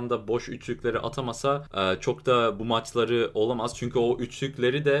 topsuz alanda boş üçlükleri atamasa çok da bu maçları olamaz. Çünkü o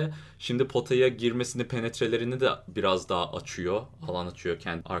üçlükleri de şimdi potaya girmesini, penetrelerini de biraz daha açıyor. Alan açıyor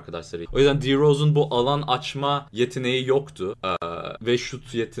kendi arkadaşları. O yüzden D-Rose'un bu alan açma yeteneği yoktu. Ve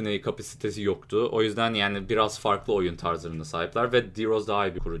şut yeteneği, kapasitesi yoktu. O yüzden yani biraz farklı oyun tarzlarına sahipler ve D-Rose daha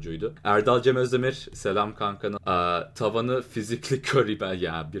iyi bir kurucuydu. Erdal Cem Özdemir, selam kankana. Tavanı fizikli Curry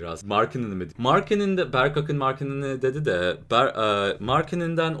ya biraz. Markkanen'i mi? Berk Akın Markkanen'i dedi de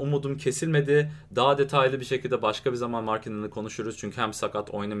Markkanen'den umudum kesilmedi. Daha detaylı bir şekilde başka bir zaman Markkanen'i konuşuruz. Çünkü hem sakat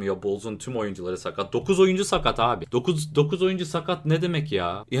oynamıyor. Bulls'un tüm oyuncuları sakat. 9 oyuncu sakat abi. 9 oyuncu sakat ne demek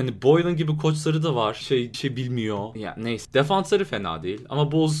ya? Yani Boylan gibi koçları da var. Şey bilmiyor. Ya neyse. Defansları fena değil.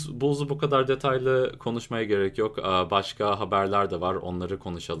 Ama Bulls'u bu kadar detaylı konuşmaya gerek yok. Başka haberler de var. Onları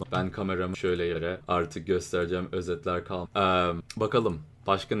konuşalım. Ben kameramı şöyle yere artık göstereceğim. Özetler bakalım.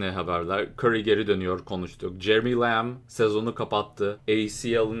 Başka ne haberler? Curry geri dönüyor, konuştuk. Jeremy Lamb sezonu kapattı.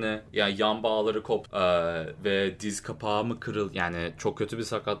 ACL'ini, yani yan bağları ve diz kapağı mı kırıldı? Yani çok kötü bir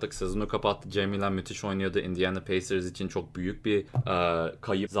sakatlık, sezonu kapattı. Jeremy Lamb müthiş oynuyordu. Indiana Pacers için çok büyük bir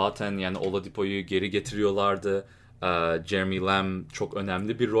kayıp. Zaten yani Oladipo'yu geri getiriyorlardı. Jeremy Lamb çok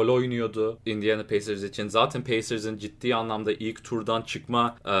önemli bir rol oynuyordu Indiana Pacers için. Zaten Pacers'ın ciddi anlamda ilk turdan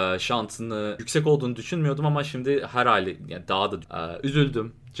çıkma şansını yüksek olduğunu düşünmüyordum ama şimdi her hali yani daha da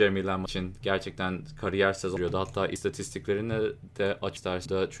üzüldüm Jeremy Lamb için. Gerçekten kariyer sezonu. Hatta istatistiklerini de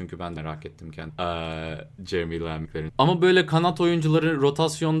açtı çünkü ben merak ettim Jeremy Lamb'lerin. Ama böyle kanat oyuncuları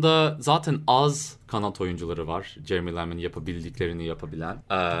rotasyonda zaten az kanat oyuncuları var. Jeremy Lamb'in yapabildiklerini yapabilen.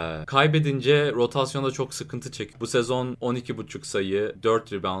 Kaybedince rotasyonda çok sıkıntı çekti. Bu sezon 12.5 sayı,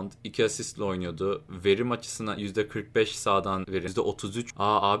 4 rebound, 2 asistle oynuyordu. Verim açısından %45 sağdan verim, %33.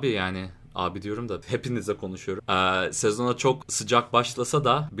 Abi yani... Abi diyorum da hepinize konuşuyorum. Sezona çok sıcak başlasa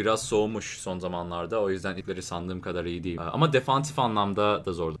da biraz soğumuş son zamanlarda. O yüzden ipleri sandığım kadar iyi değil. Ama defansif anlamda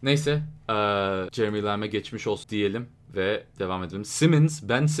da zordu. Neyse Jeremy Lamb'e geçmiş olsun diyelim ve devam edelim.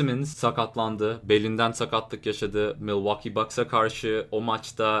 Ben Simmons sakatlandı. Belinden sakatlık yaşadı. Milwaukee Bucks'a karşı o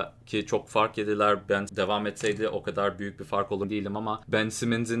maçta ki çok fark yediler. Ben devam etseydi o kadar büyük bir fark olur değilim ama Ben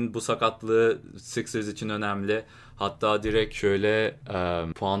Simmons'in bu sakatlığı Sixers için önemli. Hatta direkt şöyle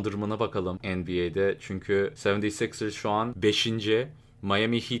puan durumuna bakalım NBA'de. Çünkü 76ers şu an 5.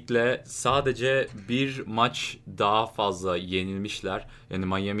 Miami Heat'le sadece bir maç daha fazla yenilmişler. Yani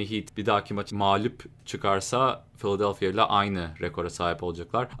Miami Heat bir dahaki maç mağlup çıkarsa Philadelphia ile aynı rekora sahip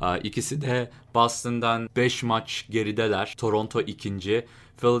olacaklar. İkisi de Boston'dan 5 maç gerideler. Toronto 2.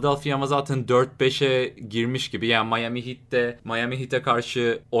 Philadelphia ama zaten 4-5'e girmiş gibi. Yani Miami Heat'e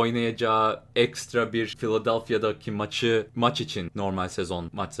karşı oynayacağı ekstra bir Philadelphia'daki maç için normal sezon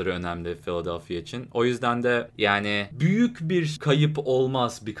maçları önemli Philadelphia için. O yüzden de yani büyük bir kayıp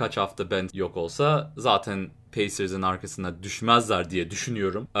olmaz birkaç hafta Ben yok olsa. Zaten Pacers'ın arkasına düşmezler diye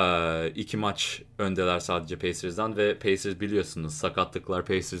düşünüyorum. 2 maç öndeler sadece Pacers'dan ve Pacers biliyorsunuz sakatlıklar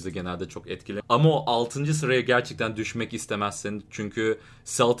Pacers'ı genelde çok etkili. Ama o 6. sıraya gerçekten düşmek istemezsin. Çünkü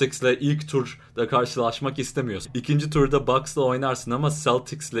Celtics'le ilk turda karşılaşmak istemiyorsun. 2. turda Bucks'la oynarsın ama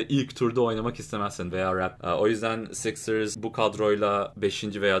Celtics'le ilk turda oynamak istemezsin veya Raptors. O yüzden Sixers bu kadroyla 5.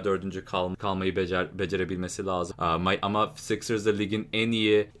 veya 4. kalmayı becerebilmesi lazım. Ama Sixers de ligin en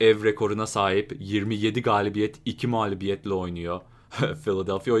iyi ev rekoruna sahip. 27 galibiyet, 2 mağlubiyetle oynuyor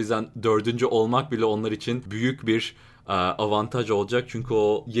Philadelphia. O yüzden 4. olmak bile onlar için büyük bir avantaj olacak. Çünkü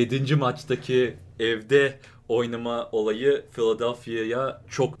o 7. maçtaki evde oynama olayı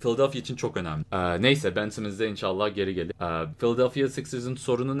Philadelphia için çok önemli. Neyse Ben Simmons de inşallah geri gelir. Philadelphia Sixers'ın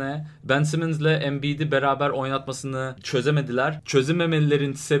sorunu ne? Ben Simmons'le Embiid'i beraber oynatmasını çözemediler.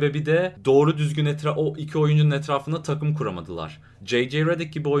 Çözememelerin sebebi de doğru düzgün o iki oyuncunun etrafında takım kuramadılar. J.J.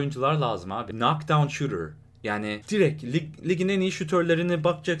 Redick gibi oyuncular lazım abi. Knockdown shooter. Yani direkt ligin en iyi şütörlerine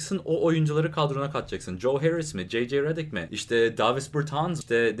bakacaksın, o oyuncuları kadrona katacaksın. Joe Harris mi? J.J. Redick mi? İşte Davis Bertans,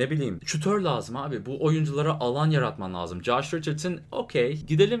 işte ne bileyim. Şütör lazım abi. Bu oyunculara alan yaratman lazım. Josh Richardson okey.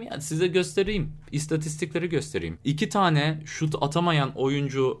 Gidelim yani size göstereyim. İstatistikleri göstereyim. 2 tane şut atamayan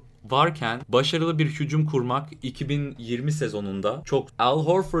oyuncu varken başarılı bir hücum kurmak 2020 sezonunda çok Al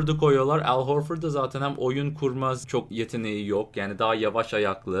Horford'u koyuyorlar. Al Horford da zaten hem oyun kurmaz çok yeteneği yok. Yani daha yavaş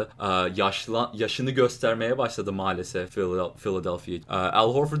ayaklı. Yaşını göstermeye başladı maalesef Philadelphia.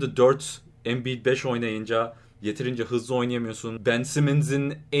 Al Horford'u 4, Embiid 5 oynayınca yeterince hızlı oynayamıyorsun. Ben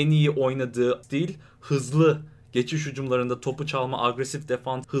Simmons'in en iyi oynadığı stil hızlı geçiş hücumlarında topu çalma, agresif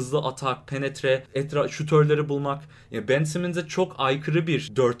defans, hızlı atak, penetre, şutörleri bulmak. Yani Ben Simmons'e çok aykırı bir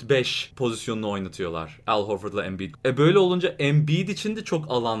 4-5 pozisyonunu oynatıyorlar Al Horford'la Embiid. Böyle olunca Embiid için de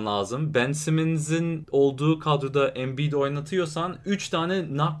çok alan lazım. Ben Simmons'in olduğu kadroda Embiid oynatıyorsan 3 tane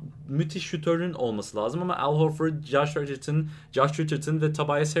müthiş şutörün olması lazım ama Al Horford, Josh Richardson ve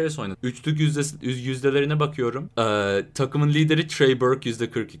Tobias Harris oynadı. Üçlük yüzdelerine bakıyorum. Takımın lideri Trey Burke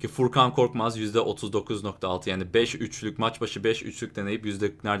 %42, Furkan Korkmaz %39.6. Yani 5 üçlük, maç başı 5 üçlük deneyip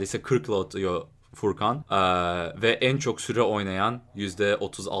neredeyse 40'la atıyor Furkan. Ve en çok süre oynayan,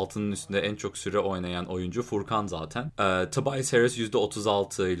 %36'nın üstünde en çok süre oynayan oyuncu Furkan zaten. Tobias Harris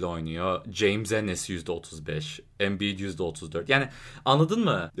 %36 ile oynuyor. James Ennis %35. Embiid %34. Yani anladın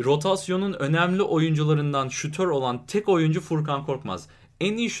mı? Rotasyonun önemli oyuncularından şütör olan tek oyuncu Furkan Korkmaz.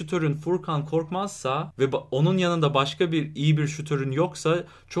 En iyi şütörün Furkan Korkmazsa ve onun yanında başka iyi bir şütörün yoksa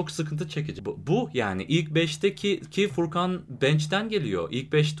çok sıkıntı çekici. Bu yani ilk 5'teki ki Furkan bench'ten geliyor.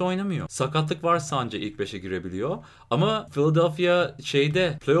 İlk 5'te oynamıyor. Sakatlık varsa anca ilk 5'e girebiliyor. Ama Philadelphia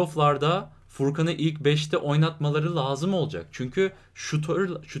playoff'larda Furkan'ı ilk 5'te oynatmaları lazım olacak. Çünkü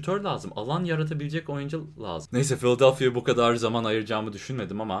şutör lazım. Alan yaratabilecek oyuncu lazım. Neyse, Philadelphia'ya bu kadar zaman ayıracağımı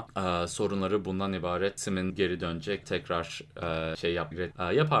düşünmedim ama sorunları bundan ibaret. Sim'in geri dönecek. Tekrar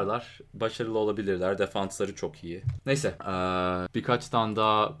yaparlar. Başarılı olabilirler. Defansları çok iyi. Neyse. Birkaç tane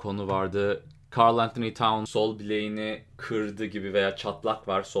daha konu vardı. Karl Anthony Towns sol bileğini kırdı gibi veya çatlak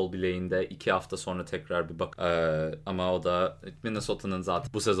var sol bileğinde. 2 hafta sonra tekrar bir bak. Ama o da Minnesota'nın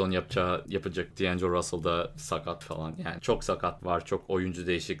zaten bu sezon yapacak D'Angelo Russell'da sakat falan. Yani çok sakat var. Çok oyuncu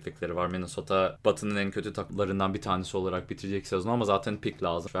değişiklikleri var. Minnesota Batı'nın en kötü takımlarından bir tanesi olarak bitirecek sezon ama zaten pick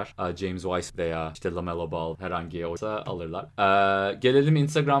lazım. James Wiseman veya işte LaMelo Ball herhangi olsa alırlar. Gelelim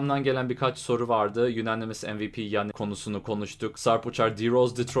Instagram'dan gelen birkaç soru vardı. Unanimous MVP yani konusunu konuştuk. Sarp Uçar,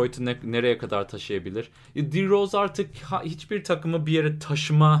 D-Rose Detroit'u nereye kadar taşıyabilir? D-Rose artık hiçbir takımı bir yere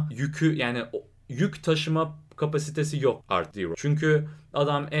taşıma yükü, yani yük taşıma kapasitesi yok artık D-Rose. Çünkü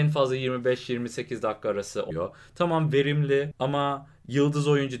adam en fazla 25-28 dakika arası oluyor. Tamam, verimli ama yıldız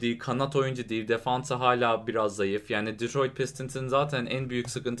oyuncu değil, kanat oyuncu değil. Defansı hala biraz zayıf. Yani Detroit Pistons'ın zaten en büyük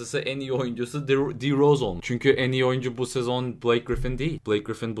sıkıntısı en iyi oyuncusu D-Rose olmuş. Çünkü en iyi oyuncu bu sezon Blake Griffin değil. Blake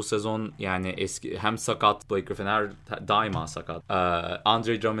Griffin bu sezon yani eski hem sakat, Blake Griffin daima sakat.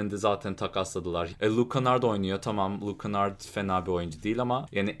 Andre Drummond'ı zaten takasladılar. Luke Kennard oynuyor. Tamam, Luke Kennard fena bir oyuncu değil ama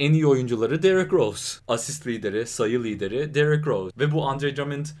yani en iyi oyuncuları Derrick Rose. Asist lideri, sayı lideri Derrick Rose. Ve bu Andre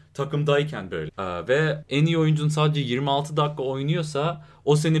Drummond takımdayken böyle. Ve en iyi oyuncun sadece 26 dakika oynuyorsa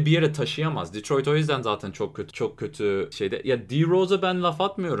o seni bir yere taşıyamaz. Detroit o yüzden zaten çok kötü şeyde. Ya D-Rose'a ben laf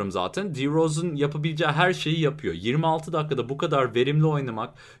atmıyorum zaten. D-Rose'un yapabileceği her şeyi yapıyor. 26 dakikada bu kadar verimli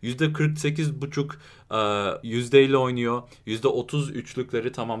oynamak, %48,5 yüzdeyle oynuyor. %30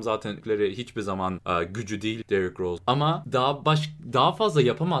 üçlükleri tamam, zaten hiçbir zaman gücü değil Derrick Rose. Ama daha fazla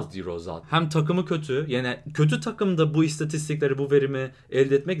yapamaz D-Rose zaten. Hem takımı kötü. Yani kötü takımda bu istatistikleri, bu verimi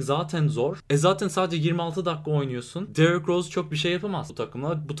elde etmek zaten zor. Zaten sadece 26 dakika oynuyorsun. Derrick Rose çok bir şey yapamaz bu takımla.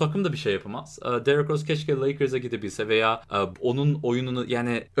 Bu takım da bir şey yapamaz. Derrick Rose keşke Lakers'a gidebilse veya onun oyununu,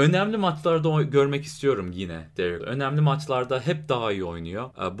 yani önemli maçlarda görmek istiyorum yine Derrick. Önemli maçlarda hep daha iyi oynuyor.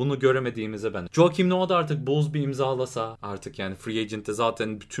 Bunu göremediğimize ben. Joakim Noah da artık Bulls bir imzalasa artık, yani free agent'te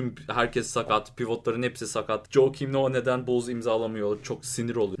zaten herkes sakat. Pivotların hepsi sakat. Joakim Noah neden Bulls imzalamıyor? Çok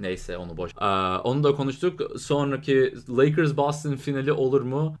sinir oluyor. Neyse, onu boş. Onu da konuştuk. Sonraki Lakers Boston finali olur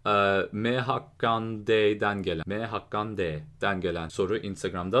mu? M Hakkan D'den gelen soru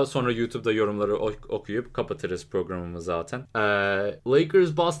Instagram'da. Sonra YouTube'da yorumları okuyup kapatırız programımı zaten.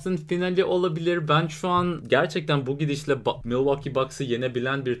 Lakers Boston finali olabilir. Ben şu an gerçekten bu gidişle Milwaukee Bucks'ı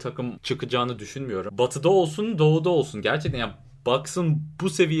yenebilen bir takım çıkacağını düşünmüyorum. Batı'da olsun, doğuda olsun. Gerçekten yani Bucks'ın bu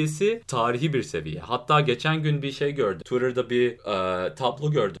seviyesi tarihi bir seviye. Hatta geçen gün bir şey gördüm. Twitter'da bir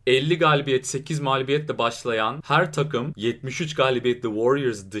tablo gördüm. 50 galibiyet, 8 mağlubiyetle başlayan her takım 73 galibiyetli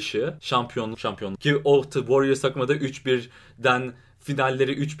Warriors dışı şampiyon. Ki o Warriors takımı da 3-1'den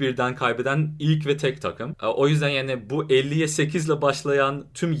finalleri 3-1'den kaybeden ilk ve tek takım. O yüzden yani bu 50'ye 8 ile başlayan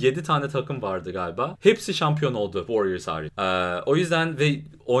tüm 7 tane takım vardı galiba. Hepsi şampiyon oldu Warriors hariç. O yüzden ve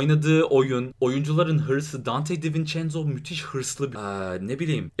oynadığı oyuncuların hırsı, Dante DiVincenzo müthiş hırslı. Ne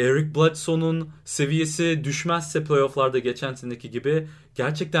bileyim, Eric Bledsoe'nun seviyesi düşmezse playoff'larda geçen seneki gibi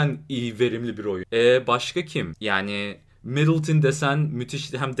gerçekten iyi, verimli bir oyun. Başka kim? Yani Middleton desen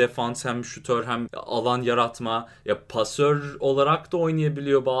müthiş, hem defans hem şutör hem alan yaratma, ya pasör olarak da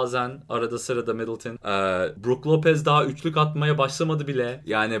oynayabiliyor bazen arada sırada Middleton. Brook Lopez daha üçlük atmaya başlamadı bile.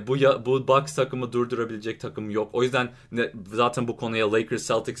 Yani bu Bucks takımı durdurabilecek takım yok. O yüzden zaten bu konuya Lakers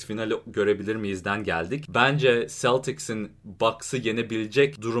Celtics finali görebilir miyizden geldik. Bence Celtics'in Bucks'ı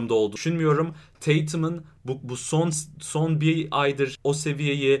yenebilecek durumda olduğunu düşünmüyorum. Tatum'un bu son bir aydır o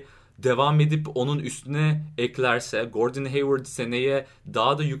seviyeyi devam edip onun üstüne eklerse, Gordon Hayward seneye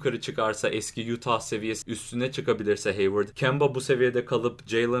daha da yukarı çıkarsa, eski Utah seviyesi üstüne çıkabilirse Hayward, Kemba bu seviyede kalıp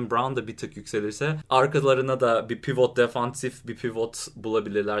Jaylen Brown da bir tık yükselirse, arkalarına da bir pivot, defansif bir pivot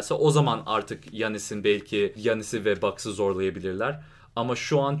bulabilirlerse, o zaman artık Giannis'i ve Bucks'ı zorlayabilirler. Ama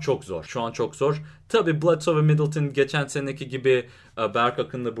şu an çok zor. Tabii Bledsoe ve Middleton geçen seneki gibi, Berk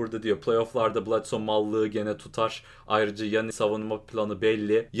Akın da burada diyor, playoff'larda Bledsoe mallığı gene tutar. Ayrıca Giannis savunma planı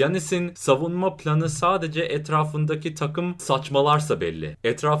belli. Giannis'in savunma planı sadece etrafındaki takım saçmalarsa belli.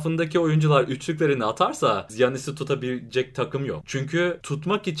 Etrafındaki oyuncular üçlüklerini atarsa Giannis'i tutabilecek takım yok. Çünkü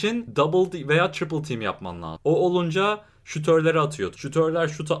tutmak için double veya triple team yapman lazım. O olunca şutörleri atıyor. Şutörler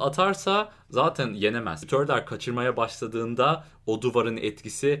şutu atarsa zaten yenemez. Şutörler kaçırmaya başladığında o duvarın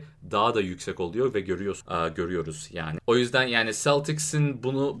etkisi daha da yüksek oluyor ve görüyoruz yani. O yüzden yani Celtics'in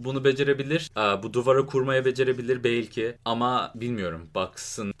bunu becerebilir. Bu duvara kurmaya becerebilir belki ama bilmiyorum.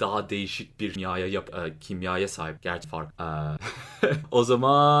 Bucks'ın daha değişik bir kimyaya sahip. Gerçi fark. O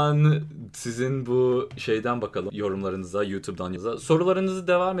zaman sizin bu şeyden bakalım yorumlarınıza, YouTube'dan yazın. Sorularınızı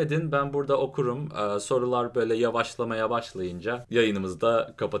devam edin. Ben burada okurum. Sorular böyle yavaşlamaya başlayınca yayınımızı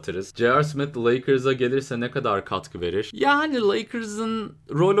da kapatırız. J.R. Smith Lakers'a gelirse ne kadar katkı verir? Yani Lakers'ın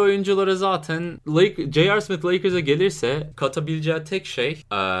rol oyuncuları zaten J.R. Smith Lakers'a gelirse katabileceği tek şey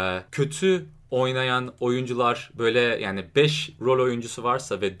kötü oynayan oyuncular böyle yani 5 rol oyuncusu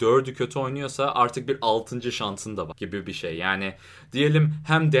varsa ve 4'ü kötü oynuyorsa artık bir 6. şansın da var gibi bir şey. Yani diyelim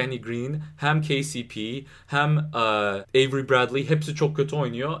hem Danny Green hem KCP hem Avery Bradley hepsi çok kötü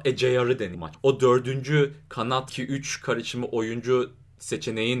oynuyor. JR'ı deniyor maç. O 4. kanat ki 3 karışımı oyuncu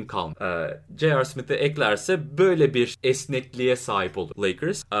seçeneğin J.R. Smith'e eklerse böyle bir esnekliğe sahip olur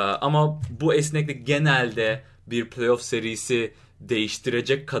Lakers. Ama bu esneklik genelde bir playoff serisi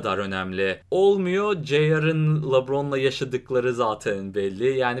değiştirecek kadar önemli olmuyor. J.R.'ın LeBron'la yaşadıkları zaten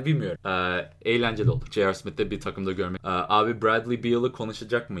belli. Yani bilmiyorum. Eğlenceli olur. J.R. Smith'te bir takımda görmek. Abi Bradley Beal'ı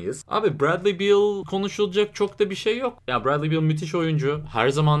konuşacak mıyız? Abi Bradley Beal konuşulacak çok da bir şey yok. Ya Bradley Beal müthiş oyuncu. Her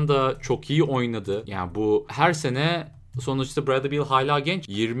zaman da çok iyi oynadı. Yani bu her sene sonuçta Bradley Beal hala genç.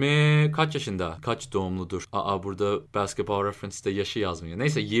 20 kaç yaşında? Kaç doğumludur? Burada Basketball Reference'de yaşı yazmıyor.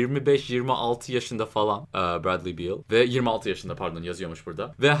 Neyse 25-26 yaşında falan Bradley Beal. Ve 26 yaşında pardon yazıyormuş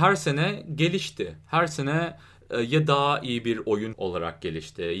burada. Ve her sene gelişti. Her sene ya daha iyi bir oyun olarak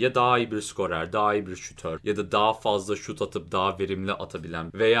gelişti, ya daha iyi bir skorer, daha iyi bir şutör, ya da daha fazla şut atıp daha verimli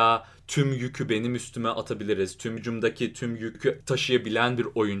atabilen veya tüm yükü benim üstüme atabiliriz, tüm hücumdaki tüm yükü taşıyabilen bir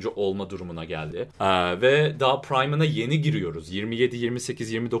oyuncu olma durumuna geldi. Ve daha prime'ına yeni giriyoruz. 27,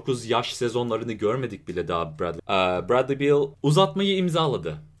 28, 29 yaş sezonlarını görmedik bile daha Bradley. Bradley Beal uzatmayı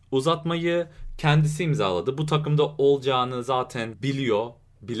imzaladı. Uzatmayı kendisi imzaladı. Bu takımda olacağını zaten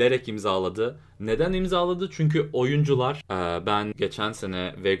bilerek imzaladı. Neden imzaladı? Çünkü oyuncular ben geçen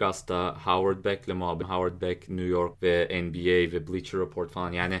sene Vegas'ta Howard Beck'le muhabbet. Howard Beck New York ve NBA ve Bleacher Report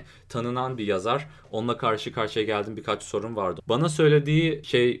falan yani tanınan bir yazar. Onunla karşı karşıya geldim, birkaç sorun vardı. Bana söylediği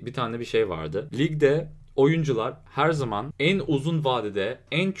bir şey vardı. Ligde oyuncular her zaman en uzun vadede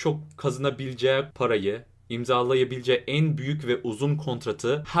en çok kazanabileceği parayı imzalayabileceği en büyük ve uzun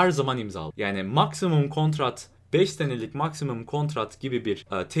kontratı her zaman imzaladı. Yani maksimum kontrat 5 senelik maksimum kontrat gibi bir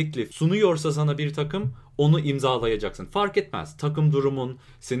teklif sunuyorsa sana bir takım onu imzalayacaksın. Fark etmez. Takım durumun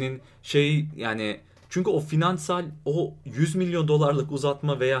senin yani çünkü o finansal o 100 milyon dolarlık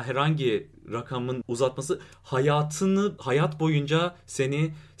uzatma veya herhangi rakamın uzatması hayat boyunca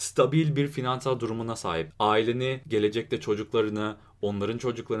seni stabil bir finansal durumuna sahip. Aileni, gelecekte çocuklarını, onların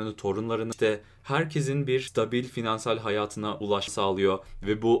çocuklarını, torunlarını herkesin bir stabil finansal hayatına sağlıyor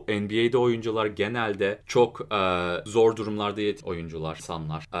ve bu NBA'de oyuncular genelde çok zor durumlarda oyuncular,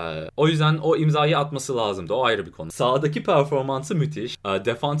 insanlar. O yüzden o imzayı atması lazımdı. O ayrı bir konu. Sahadaki performansı müthiş.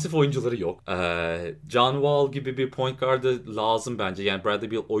 Defansif oyuncuları yok. John Wall gibi bir point guard'ı lazım bence. Yani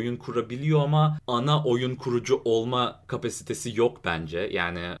Bradley Beal oyun kurabiliyor ama ana oyun kurucu olma kapasitesi yok bence.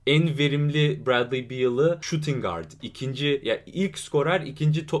 Yani en verimli Bradley Beal'ı shooting guard, ilk skorer,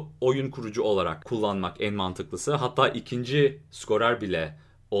 ikinci oyun kurucu olarak kullanmak en mantıklısı. Hatta ikinci skorer bile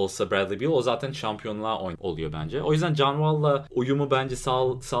olsa Bradley Beal o zaten şampiyonluğa oluyor bence. O yüzden John Wall'la uyumu bence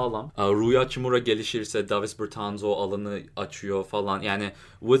sağlam. Rui Hachimura gelişirse Davis Bertans o alanı açıyor falan. Yani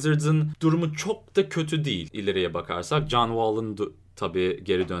Wizards'ın durumu çok da kötü değil ileriye bakarsak. John Wall'ın tabii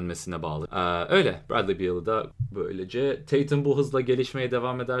geri dönmesine bağlı. Öyle. Bradley Beal'ı da böylece. Tatum bu hızla gelişmeye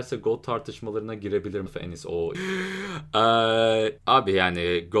devam ederse GOAT tartışmalarına girebilir mi Enis? Abi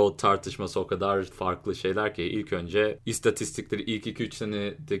yani GOAT tartışması o kadar farklı şeyler ki ilk önce istatistikleri ilk 2-3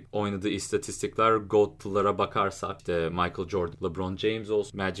 senede oynadığı istatistikler GOAT'lara bakarsak işte Michael Jordan, LeBron James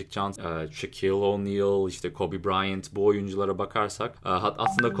olsun, Magic Johnson, Shaquille O'Neal, işte Kobe Bryant bu oyunculara bakarsak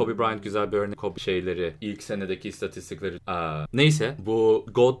aslında Kobe Bryant güzel bir örnek. Kobe ilk senedeki istatistikleri neyse bu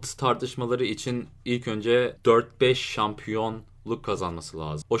GOAT tartışmaları için ilk önce 4-5 şampiyonluk kazanması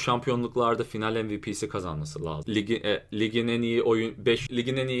lazım. O şampiyonluklarda final MVP'si kazanması lazım. Ligin en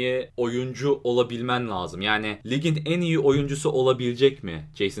iyi oyuncu olabilmen lazım. Yani ligin en iyi oyuncusu olabilecek mi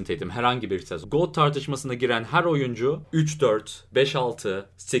Jason Tatum herhangi bir sezon? GOAT tartışmasına giren her oyuncu 3-4, 5-6,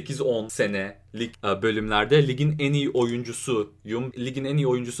 8-10 sene bölümlerde ligin en iyi oyuncusuyum, ligin en iyi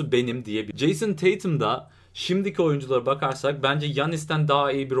oyuncusu benim diyebilir. Jason Tatum da şimdiki oyunculara bakarsak bence Giannis'ten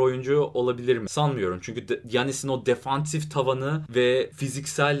daha iyi bir oyuncu olabilir mi? Sanmıyorum. Çünkü Giannis'in o defansif tavanı ve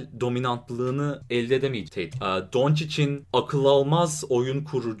fiziksel dominantlığını elde edemeyecek. Doncic'in akıl almaz oyun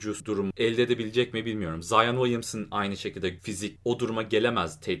kurucu durum elde edebilecek mi bilmiyorum. Zion Williamson aynı şekilde fizik o duruma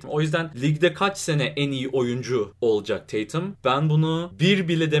gelemez Tatum. O yüzden ligde kaç sene en iyi oyuncu olacak Tatum? Ben bunu bir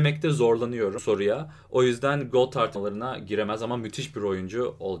bile demekte zorlanıyorum soruya. O yüzden GOAT tartışmalarına giremez ama müthiş bir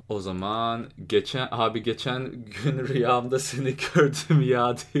oyuncu. O zaman geçen gün rüyamda seni gördüm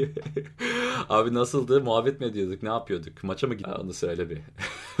ya diye. Abi nasıldı? Muhabbet mi ediyorduk? Ne yapıyorduk? Maça mı gittik? Onu söyle bir.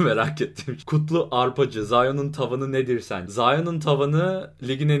 Merak ettim. Kutlu Arpacı. Zion'un tavanı nedir sen? Zion'un tavanı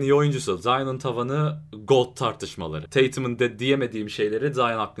ligin en iyi oyuncusu. Zion'un tavanı GOAT tartışmaları. Tatum'un de diyemediğim şeyleri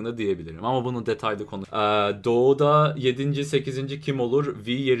Zion hakkında diyebilirim. Ama bunu detaylı konu. Doğu'da 7. 8. kim olur?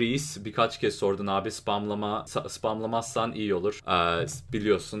 V. Reis. Birkaç kez sordun abi. Spamlamazsan iyi olur.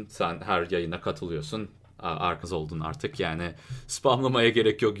 Biliyorsun sen her yayına katılıyorsun. Arkası oldun artık yani spamlamaya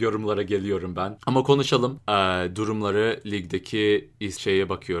gerek yok, yorumlara geliyorum ben. Ama konuşalım durumları ligdeki şeye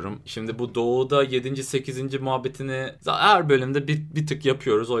bakıyorum. Şimdi bu Doğu'da 7. 8. muhabbetini her bölümde bir tık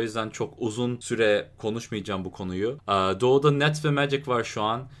yapıyoruz. O yüzden çok uzun süre konuşmayacağım bu konuyu. Doğu'da Nets ve Magic var şu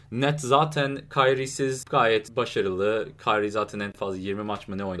an. Nets zaten Kyrie'siz gayet başarılı. Kyrie zaten en fazla 20 maç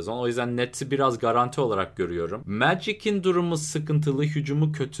mı ne oynadı. O yüzden Nets'i biraz garanti olarak görüyorum. Magic'in durumu sıkıntılı.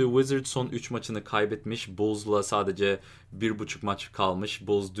 Hücumu kötü. Wizards son 3 maçını kaybetmiş. Bulls'la sadece 1,5 maç kalmış.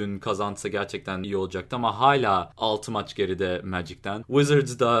 Bulls dün kazansa gerçekten iyi olacaktı ama hala 6 maç geride Magic'ten.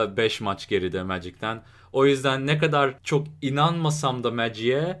 Wizards da 5 maç geride Magic'ten. O yüzden ne kadar çok inanmasam da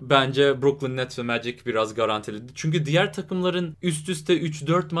Magic'e bence Brooklyn Nets ve Magic biraz garantili. Çünkü diğer takımların üst üste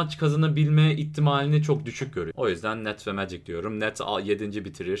 3-4 maç kazanabilme ihtimalini çok düşük görüyor. O yüzden Nets ve Magic diyorum. Nets 7.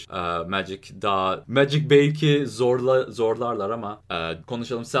 bitirir. Magic belki zorlarlar ama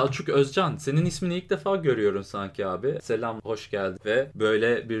konuşalım. Selçuk Özcan, senin ismini ilk defa görüyorum sanki abi. Selam, hoş geldin. Ve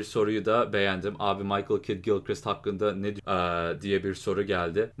böyle bir soruyu da beğendim. Abi Michael Kidd-Gilchrist hakkında ne diye bir soru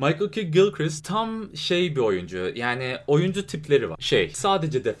geldi. Michael Kidd-Gilchrist tam bir oyuncu. Yani oyuncu tipleri var.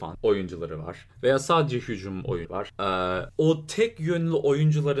 Sadece defans oyuncuları var. Veya sadece hücum oyun var. O tek yönlü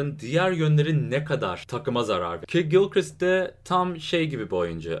oyuncuların diğer yönleri ne kadar takıma zarar verir. Kidd-Gilchrist de tam gibi bir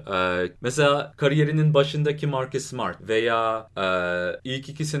oyuncu. Mesela kariyerinin başındaki Marcus Smart veya ilk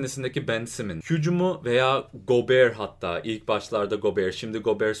 2 senesindeki Ben Simmons. Hücumu veya Gobert, hatta ilk başlarda Gobert. Şimdi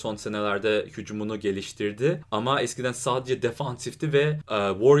Gobert son senelerde hücumunu geliştirdi. Ama eskiden sadece defansifti ve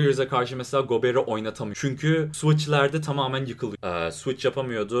Warriors'a karşı mesela Gobert'i oynatamıyor. Çünkü switchlerde tamamen yıkılıyor. Switch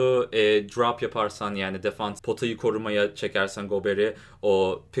yapamıyordu. Drop yaparsan yani defans potayı korumaya çekersen Gobert'i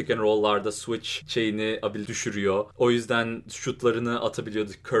o pick and roll'larda switch düşürüyor. O yüzden şutlarını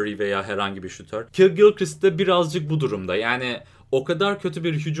atabiliyordu Curry veya herhangi bir şutör. Kidd-Gilchrist de birazcık bu durumda. Yani o kadar kötü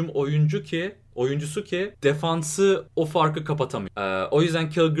bir hücum oyuncusu ki defansı o farkı kapatamıyor. O yüzden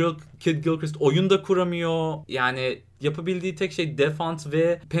Kidd-Gilchrist oyunda kuramıyor. Yani yapabildiği tek şey defans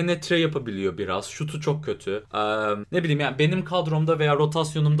ve penetre yapabiliyor biraz. Şutu çok kötü. Ne bileyim yani benim kadromda veya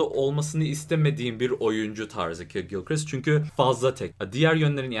rotasyonumda olmasını istemediğim bir oyuncu tarzı Kidd-Gilchrist. Çünkü fazla tek. Diğer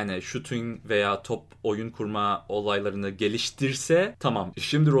yönlerin yani shooting veya top oyun kurma olaylarını geliştirse tamam.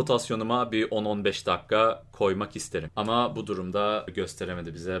 Şimdi rotasyonuma bir 10-15 dakika koymak isterim. Ama bu durumda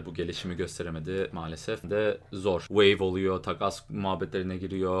gösteremedi bize. Bu gelişimi gösteremedi maalesef. De zor. Wave oluyor. Takas muhabbetlerine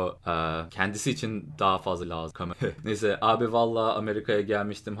giriyor. Kendisi için daha fazla lazım. Neyse abi valla Amerika'ya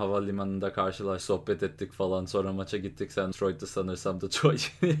gelmiştim. Havalimanında sohbet ettik falan. Sonra maça gittik. Sen Detroit'te sanırsam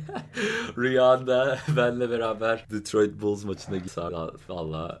Detroit. Rüyanda benle beraber Detroit Bulls maçına gittik.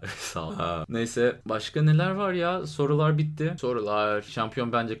 Valla sağ ol. Neyse başka neler var ya? Sorular bitti.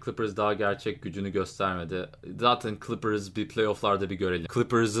 Şampiyon bence Clippers daha gerçek gücünü göstermedi. Zaten Clippers bir playoff'larda bir görelim.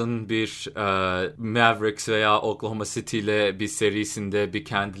 Clippers'ın bir Mavericks veya Oklahoma City ile bir serisinde bir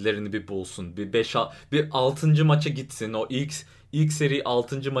kendilerini bir bulsun. Bir 6. maça gitsin. O ilk seri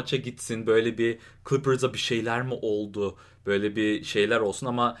 6. maça gitsin. Böyle bir Clippers'a bir şeyler mi oldu? Böyle bir şeyler olsun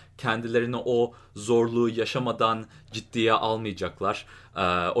ama kendilerini o zorluğu yaşamadan ciddiye almayacaklar.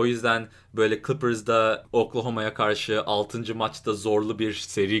 O yüzden böyle Clippers'da Oklahoma'ya karşı 6. maçta zorlu bir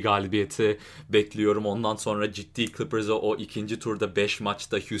seri galibiyeti bekliyorum. Ondan sonra ciddi Clippers'a o 2. turda 5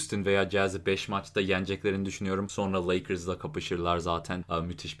 maçta Houston veya Jazz'i 5 maçta yeneceklerini düşünüyorum. Sonra Lakers'la kapışırlar zaten.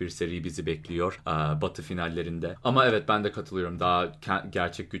 Müthiş bir seri bizi bekliyor Batı finallerinde. Ama evet ben de katılıyorum. Daha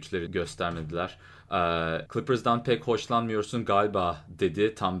gerçek güçleri göstermediler. Clippers'dan pek hoşlanmıyorsun galiba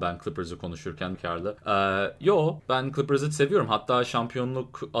dedi. Tam ben Clippers'ı konuşurken karlı. Yo, ben Clippers'ı seviyorum. Hatta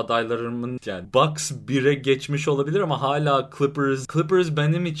şampiyonluk adaylarımın yani Bucks 1'e geçmiş olabilir ama hala Clippers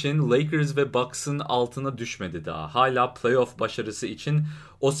benim için Lakers ve Bucks'ın altına düşmedi daha. Hala playoff başarısı için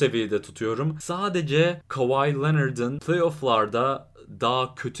o seviyede tutuyorum. Sadece Kawhi Leonard'ın playoff'larda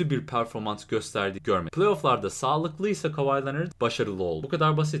daha kötü bir performans gösterdiği görmedim. Playoff'larda sağlıklıysa Kawhi Leonard başarılı oldu. Bu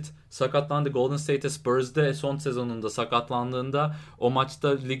kadar basit. Sakatlandı. Golden State'e Spurs'de son sezonunda sakatlandığında o maçta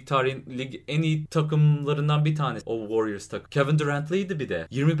lig en iyi takımlarından bir tanesi. O Warriors takım. Kevin Durant'lıydı bir de.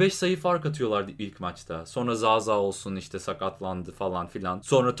 25 sayı fark atıyorlardı ilk maçta. Sonra Zaza olsun işte sakatlandı falan filan.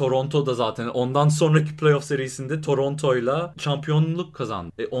 Sonra Toronto'da zaten ondan sonraki playoff serisinde Toronto'yla şampiyonluk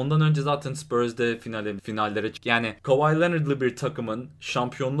kazandı. Ondan önce zaten Spurs'de finallere yani Kawhi Leonard'lı bir takımın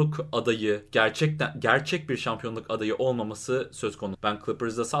şampiyonluk adayı gerçek bir şampiyonluk adayı olmaması söz konusu. Ben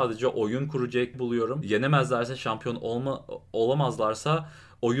Clippers'da sadece oyun kuracak buluyorum. Yenemezlerse şampiyon olamazlarsa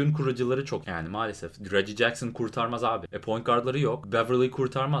oyun kurucuları çok yani maalesef. Reggie Jackson kurtarmaz abi. Point guardları yok. Beverly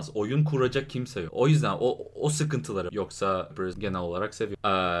kurtarmaz. Oyun kuracak kimse yok. O yüzden o sıkıntıları yoksa genel olarak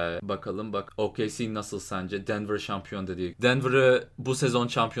seviyorum. Bakalım OKC nasıl sence? Denver şampiyon dedi. Denver'ı bu sezon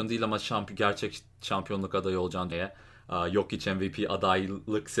şampiyon değil ama gerçek şampiyonluk adayı olacağını diye. Jokic MVP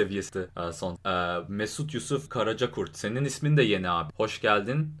adaylık seviyesi son. Mesut Yusuf Karacakurt. Senin ismin de yeni abi. Hoş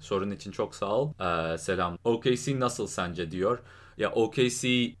geldin. Sorun için çok sağ ol. Selam. OKC nasıl sence diyor. Ya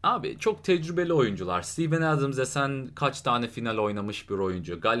OKC abi çok tecrübeli oyuncular. Steven Adams desen kaç tane final oynamış bir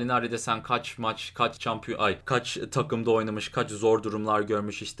oyuncu. Gallinari desen kaç maç, kaç takımda oynamış, kaç zor durumlar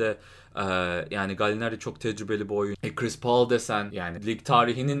görmüş işte. Yani Gallinari çok tecrübeli bir oyuncu. Chris Paul desen yani lig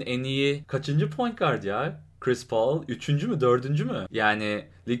tarihinin en iyi kaçıncı point guard ya? Chris Paul 3. mü 4. mü? Yani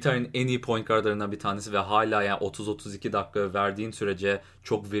lig tarihinin en iyi point guardlarından bir tanesi ve hala yani 30-32 dakika verdiğin sürece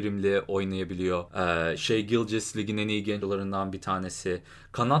çok verimli oynayabiliyor. Shai Gilgeous ligin en iyi gençlerinden bir tanesi.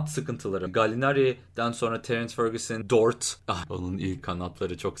 Kanat sıkıntıları. Gallinari'den sonra Terence Ferguson, Dort. Onun ilk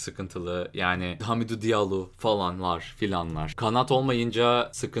kanatları çok sıkıntılı. Yani Hamidou Diallo falanlar filanlar. Kanat olmayınca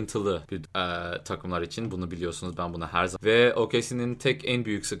sıkıntılı bir takımlar için. Bunu biliyorsunuz, ben bunu her zaman. Ve OKC'nin tek en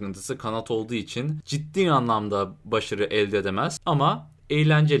büyük sıkıntısı kanat olduğu için ciddi anlamda başarı elde edemez. Ama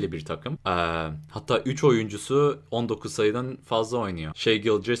eğlenceli bir takım. Hatta 3 oyuncusu 19 sayıdan fazla oynuyor. Shai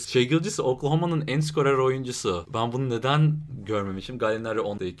Gilgeous Oklahoma'nın en skorer oyuncusu. Ben bunu neden görmemişim? Gallinari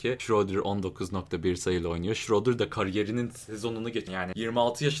 10'da Schroeder 19.1 sayıyla oynuyor. Schroeder da kariyerinin sezonunu geçti. Yani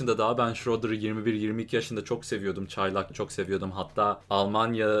 26 yaşında daha ben Schroeder'ı 21-22 yaşında çok seviyordum. Çaylak çok seviyordum. Hatta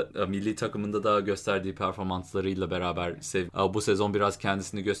Almanya milli takımında da gösterdiği performanslarıyla beraber bu sezon biraz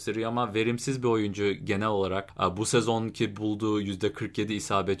kendisini gösteriyor ama verimsiz bir oyuncu genel olarak. Bu sezonki bulduğu %47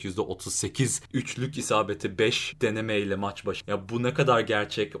 isabet, %38 üçlük isabeti 5 denemeyle maç başı. Ya bu ne kadar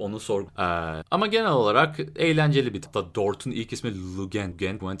gerçek onu sor. Ama genel olarak eğlenceli bir. Hatta Dort'un ilk ismi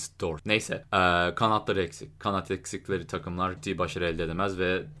Gwent Dort. Neyse. Kanatları eksik. Kanat eksikleri takımlar ciddi başarı elde edemez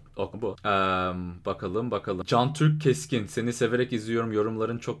ve bu. Bakalım. Can Türk Keskin. Seni severek izliyorum.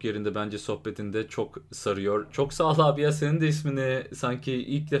 Yorumların çok yerinde. Bence sohbetinde çok sarıyor. Çok sağ ol abi ya. Senin de ismini sanki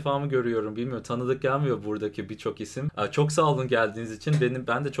ilk defa mı görüyorum bilmiyorum. Tanıdık gelmiyor buradaki birçok isim. Çok sağ olun geldiğiniz için.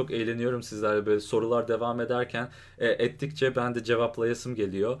 Ben de çok eğleniyorum sizlerle böyle sorular devam ederken. Ettikçe ben de cevaplayasım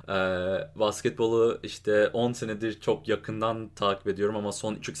geliyor. Basketbolu işte 10 senedir çok yakından takip ediyorum ama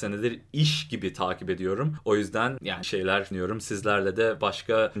son 3 senedir iş gibi takip ediyorum. O yüzden yani şeyler düşünüyorum. Sizlerle de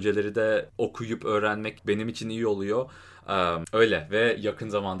başka önceleri de okuyup öğrenmek benim için iyi oluyor. Öyle ve yakın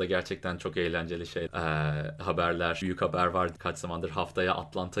zamanda gerçekten çok eğlenceli haberler, büyük haber var. Kaç zamandır haftaya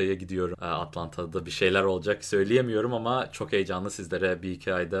Atlanta'ya gidiyorum. Atlanta'da bir şeyler olacak söyleyemiyorum ama çok heyecanlı, sizlere bir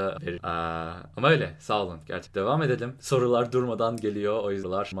iki ayda veririm. Ama öyle, sağ olun. Gerçekten devam edelim. Sorular durmadan geliyor. O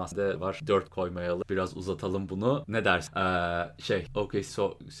yüzden masada var. 4 koymayalım. Biraz uzatalım bunu. Ne dersin?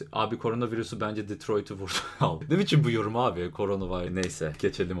 Abi koronavirüsü bence Detroit'u vurdu. Ne biçim bu yorum abi? Korona var. Neyse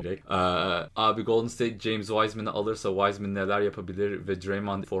geçelim. Abi Golden State James Wiseman'ı alırsa Wiseman neler yapabilir ve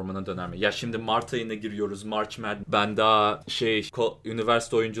Draymond formuna döner mi? Ya şimdi Mart ayına giriyoruz. March Madness. Ben daha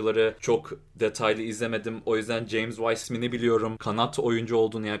üniversite oyuncuları çok detaylı izlemedim. O yüzden James Wiseman'ı biliyorum. Kanat oyuncu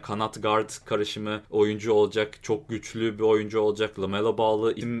olduğunu, yani kanat guard karışımı oyuncu olacak. Çok güçlü bir oyuncu olacak. LaMelo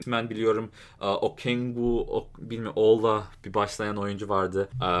Ball'ı ismen biliyorum. Okengwu bilmiyorum. Oğla bir başlayan oyuncu vardı.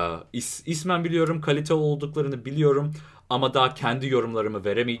 İsmen biliyorum. Kalite olduklarını biliyorum. Ama daha kendi yorumlarımı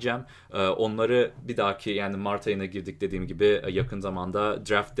veremeyeceğim. Onları bir dahaki, yani Mart ayına girdik dediğim gibi, yakın zamanda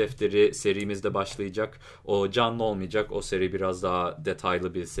draft defteri serimizde başlayacak. O canlı olmayacak. O seri biraz daha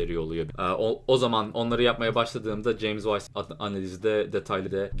detaylı bir seri oluyor. O zaman onları yapmaya başladığımda James Wiseman analizi de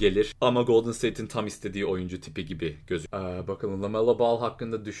detaylı da gelir. Ama Golden State'in tam istediği oyuncu tipi gibi gözüküyor. Bakalım LaMelo Ball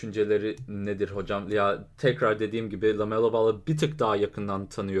hakkında düşünceleri nedir hocam? Ya tekrar dediğim gibi LaMelo Ball'ı bir tık daha yakından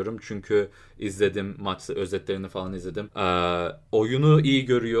tanıyorum. Çünkü izledim maçı, özetlerini falan izledim. Oyunu iyi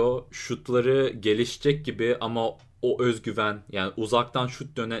görüyor. Şutları gelişecek gibi ama o özgüven, yani uzaktan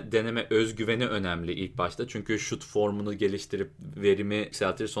şut deneme özgüveni önemli ilk başta. Çünkü şut formunu geliştirip verimi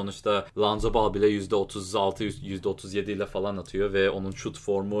yükseltir. Sonuçta Lonzo Ball bile %36, %37 ile falan atıyor ve onun şut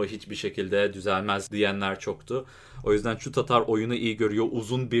formu hiçbir şekilde düzelmez diyenler çoktu. O yüzden şut atar, oyunu iyi görüyor.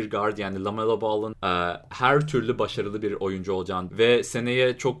 Uzun bir guard, yani LaMelo Ball'ın her türlü başarılı bir oyuncu olacağını ve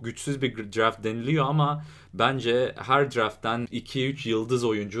seneye çok güçsüz bir draft deniliyor ama bence her draft'ten 2-3 yıldız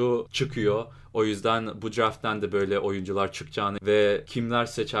oyuncu çıkıyor. O yüzden bu draft'ten de böyle oyuncular çıkacağını ve kimler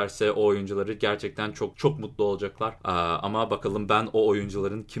seçerse o oyuncuları gerçekten çok çok mutlu olacaklar. Ama bakalım, ben o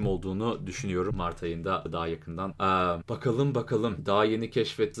oyuncuların kim olduğunu düşünüyorum Mart ayında daha yakından. Bakalım. Daha yeni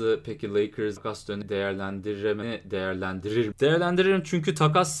keşfetti. Peki Lakers takas dönemi değerlendiririm çünkü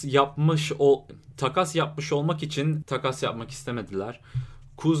takas yapmış olmak için takas yapmak istemediler.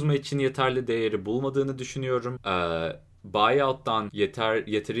 Kuzma için yeterli değeri bulmadığını düşünüyorum. Buyout'tan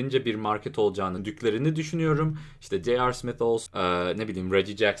yeterince bir market olacağını düktüklerini düşünüyorum. İşte J.R. Smith olsun, ne bileyim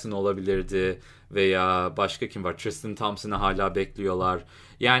Reggie Jackson olabilirdi veya başka kim var? Tristan Thompson'ı hala bekliyorlar.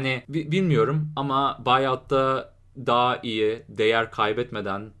 Yani bilmiyorum ama buyout'ta daha iyi, değer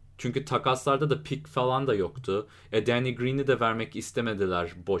kaybetmeden, çünkü takaslarda da pick falan da yoktu. Danny Green'i de vermek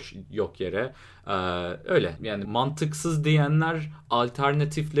istemediler boş yok yere. Öyle yani, mantıksız diyenler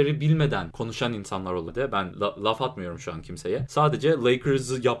alternatifleri bilmeden konuşan insanlar oldu. Ben laf atmıyorum şu an kimseye. Sadece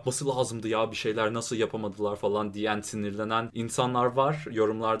Lakers'ı yapması lazımdı ya, bir şeyler nasıl yapamadılar falan diyen, sinirlenen insanlar var.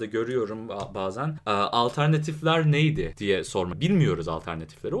 Yorumlarda görüyorum bazen. Alternatifler neydi diye sorma. Bilmiyoruz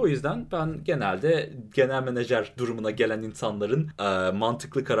alternatifleri. O yüzden ben genelde genel menajer durumuna gelen insanların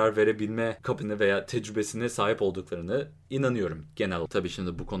mantıklı karar verebilme kapını veya tecrübesine sahip olduklarını inanıyorum. Genel. Tabii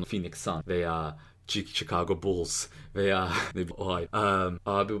şimdi bu konu Phoenix Suns veya Chicago Bulls veya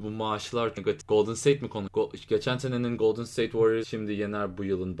abi bu maaşlar Golden State mi konu? Geçen senenin Golden State Warriors şimdi yener bu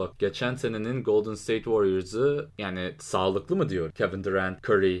yılın. Bak, geçen senenin Golden State Warriors'ı, yani sağlıklı mı diyor? Kevin Durant,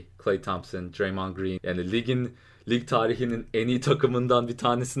 Curry, Klay Thompson, Draymond Green, yani lig tarihinin en iyi takımından bir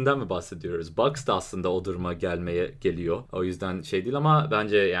tanesinden mi bahsediyoruz? Bucks da aslında o duruma geliyor. O yüzden şey değil ama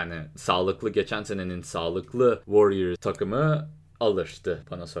bence yani geçen senenin sağlıklı Warriors takımı alırdı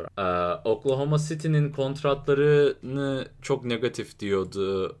bana sonra. Oklahoma City'nin kontratlarını çok negatif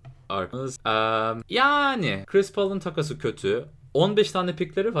diyordu arkamız. Yani Chris Paul'un takası kötü. 15 tane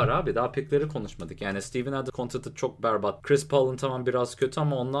pickleri var abi. Daha pickleri konuşmadık. Yani Steven Adams kontratı çok berbat. Chris Paul'un tamam biraz kötü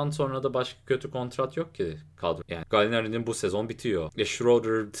ama ondan sonra da başka kötü kontrat yok ki kadro. Yani Gallinari'nin bu sezon bitiyor.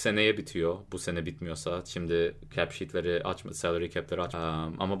 Schroeder seneye bitiyor. Bu sene bitmiyorsa. Şimdi cap sheet'leri açma, salary cap'leri aç.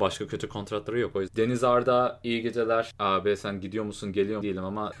 Ama başka kötü kontratları yok. O yüzden Deniz Arda, iyi geceler. Abi sen gidiyor musun? Geliyor mu? Değilim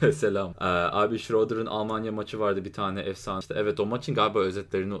ama selam. Abi Schroeder'ın Almanya maçı vardı bir tane, efsane. İşte evet, o maçın galiba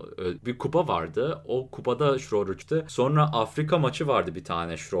özetlerini, bir kupa vardı. O kupada Schroeder çıktı. Sonra Afrika maçı vardı bir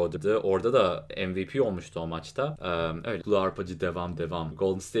tane, Schroeder'dı. Orada da MVP olmuştu o maçta. Öyle. Kulu Arpacı devam.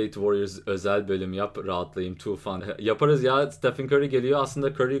 Golden State Warriors özel bölüm yap, rahatlayayım, too fun. Yaparız ya, Stephen Curry geliyor. Aslında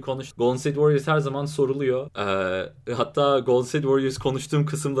Curry'yi Golden State Warriors her zaman soruluyor. Hatta Golden State Warriors konuştuğum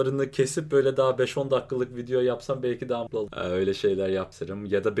kısımlarını kesip böyle daha 5-10 dakikalık video yapsam belki daha mutlu olurum. Öyle şeyler yaptırım.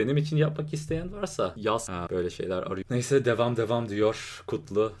 Ya da benim için yapmak isteyen varsa yaz. Böyle şeyler arıyor. Neyse, devam diyor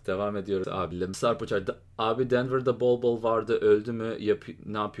Kutlu. Devam ediyoruz abiyle. Sarpıçar. Abi Denver'da bol vardı, öldü mü?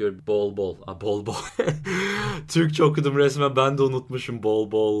 Ne yapıyor? Bol. Türkçe okudum resmen, ben de unutmuşum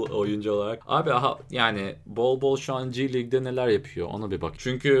bol oyuncu olarak. Abi yani bol şu an G League'de neler yapıyor ona bir bak.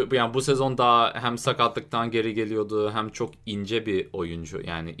 Çünkü yani bu sezon daha hem sakatlıktan geri geliyordu hem çok ince bir oyuncu.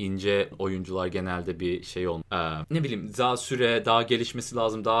 Yani ince oyuncular genelde bir şey ne bileyim, daha süre, daha gelişmesi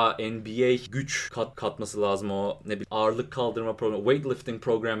lazım. Daha NBA güç katması lazım, o ne bileyim ağırlık kaldırma programı, weightlifting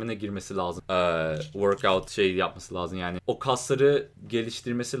programına girmesi lazım. Workout yapması lazım, yani o kasları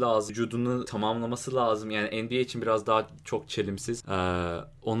geliştirmesi lazım, vücudunu tamamlaması lazım. Yani NBA için biraz daha çok çelimsiz.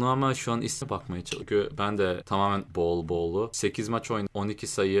 Onu ama şu an isme bakmaya çalışıyorum. Çünkü ben de tamamen bolu. 8 maç oynadı. 12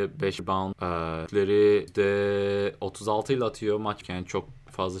 sayı, 5 rebound. De 36 ile atıyor maç. Yani çok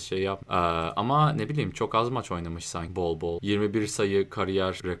fazla şey yap. Ama ne bileyim çok az maç oynamış sanki bol. 21 sayı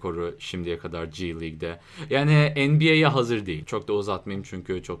kariyer rekoru şimdiye kadar G League'de. Yani NBA'ye hazır değil. Çok da uzatmayayım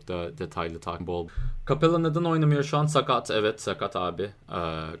çünkü çok da detaylı takip bol. Capella neden oynamıyor şu an? Sakat. Evet sakat abi.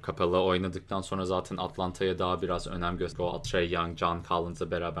 Capella oynadıktan sonra zaten Atlanta'ya daha biraz önem gösteriyor. Trae Young, John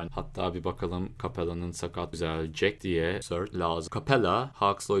Collins'la beraber. Hatta bir bakalım Capella'nın sakat düzelecek diye search lazım. Capella,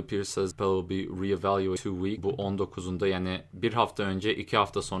 Hawks Lloyd Pierce says Capella will be reevaluated 2 week. Bu 19'unda yani bir hafta önce 2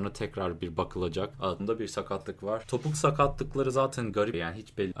 hafta sonra tekrar bir bakılacak. Adında bir sakatlık var. Topuk sakatlıkları zaten garip yani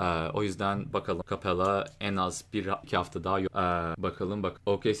hiç belli. O yüzden bakalım Capella en az 1-2 hafta daha yok. Bakalım bak.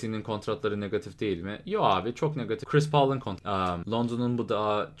 OKC'nin kontratları negatif değil mi? Yok abi çok negatif. Chris Paul'un London'un bu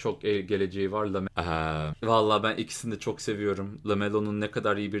daha çok geleceği var. Vallahi ben ikisini de çok seviyorum. LaMelo'nun ne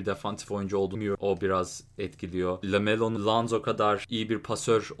kadar iyi bir defansif oyuncu olduğunu bilmiyorum. O biraz etkiliyor. LaMelo'nun Lonzo kadar iyi bir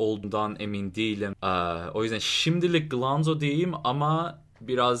pasör olduğundan emin değilim. O yüzden şimdilik Lonzo diyeyim ama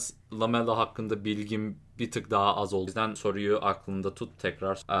biraz LaMelo hakkında bilgim bir tık daha az oldu. O yüzden soruyu aklında tut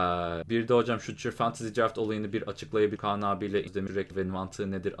tekrar. Bir de hocam şu Fantasy Draft olayını bir açıklayabilir. Kaan abiyle izlemek ve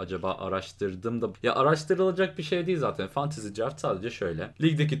mantığı nedir acaba araştırdım da. Ya araştırılacak bir şey değil zaten. Fantasy Draft sadece şöyle.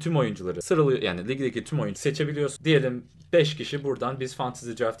 Ligdeki tüm oyuncuları sıralıyor. Yani ligdeki tüm oyuncu seçebiliyorsun. Diyelim 5 kişi buradan biz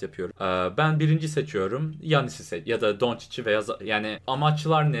Fantasy Draft yapıyoruz. Ben birinci seçiyorum. Yannis'i ya da Doncic'i veya yani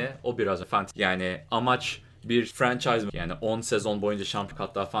amaçlar ne? O biraz fantasy. Yani amaç bir franchise yani 10 sezon boyunca şampiyon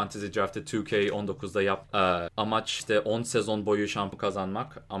hatta Fantasy Draft'te 2K19'da yap. Amaç işte 10 sezon boyu şampiyon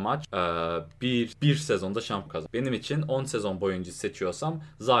kazanmak. Amaç bir sezonda şampiyon kazanmak. Benim için 10 sezon boyunca seçiyorsam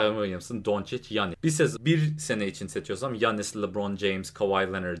Zion Williamson, Doncic, Giannis. Bir sene için seçiyorsam Giannis, LeBron James,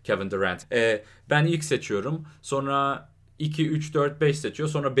 Kawhi Leonard, Kevin Durant. Ben ilk seçiyorum. Sonra 2, 3, 4, 5 seçiyor.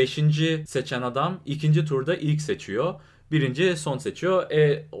 Sonra 5. seçen adam ikinci turda ilk seçiyor. Birinci son seçiyor.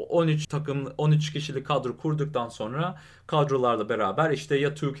 13 kişilik kadro kurduktan sonra kadrolarla beraber işte ya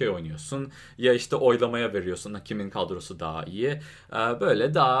 2K oynuyorsun ya işte oylamaya veriyorsun kimin kadrosu daha iyi.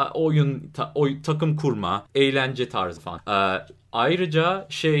 Böyle daha takım kurma, eğlence tarzı falan. Ayrıca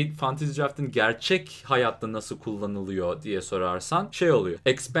Fantasy Draft'ın gerçek hayatta nasıl kullanılıyor diye sorarsan oluyor.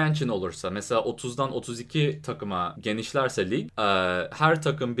 Expansion olursa mesela 30'dan 32 takıma genişlerse lig her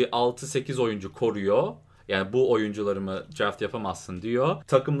takım bir 6-8 oyuncu koruyor. Yani bu oyuncularımı draft yapamazsın diyor.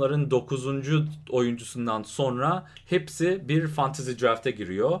 Takımların 9. oyuncusundan sonra hepsi bir fantasy draft'e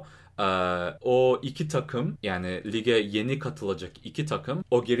giriyor. O iki takım yani lige yeni katılacak iki takım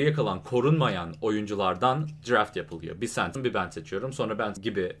o geriye kalan korunmayan oyunculardan draft yapılıyor. Bir sen bir ben seçiyorum sonra ben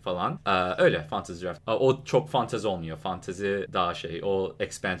gibi falan. Öyle fantasy draft. O çok fantezi olmuyor. Fantezi daha o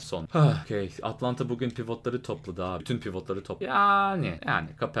expansion. Okay. Atlanta bugün pivotları topladı abi. Bütün pivotları topladı. Yani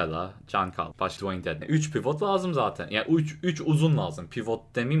Capella, John Cal, Dwayne Dedman. 3 pivot lazım zaten. Yani 3 uzun lazım.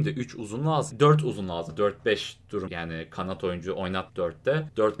 Pivot demeyeyim de 3 uzun lazım. 4 uzun lazım. 4-5 durum. Yani kanat oyuncu oynat 4'te.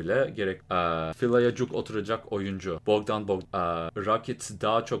 4 bile gerek. Fila'ya cuk oturacak oyuncu. Bogdan Rockets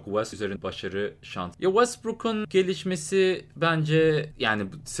daha çok West üzerinde başarı şans. Ya Westbrook'un gelişmesi bence yani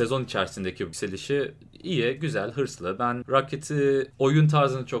sezon içerisindeki yükselişi iyi, güzel, hırslı. Ben Rockets'i oyun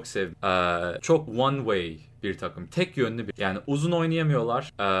tarzını çok sevdim. Çok one way bir takım. Tek yönlü bir. Yani uzun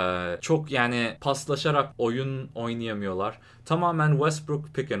oynayamıyorlar. Çok yani paslaşarak oyun oynayamıyorlar. Tamamen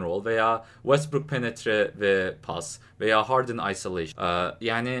Westbrook pick and roll veya Westbrook penetre ve pas veya Harden isolation.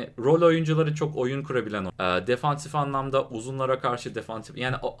 Yani rol oyuncuları çok oyun kurabilen defansif anlamda uzunlara karşı defansif.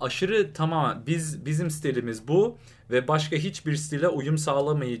 Yani aşırı tamamen bizim stilimiz bu ve başka hiçbir stile uyum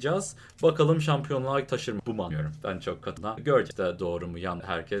sağlamayacağız. Bakalım şampiyonluğa taşır mı? Bu mu anlıyorum. Ben çok katına. Göreceğiz de doğru mu?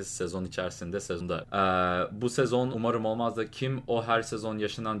 Herkes sezon içerisinde sezonda. Bu sezon umarım olmaz da kim o her sezon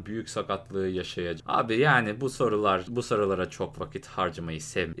yaşanan büyük sakatlığı yaşayacak? Abi yani bu sorulara çok vakit harcamayı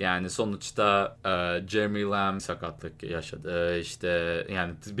sevmiyorum. Yani sonuçta Jeremy Lamb sakatlık yaşadı. İşte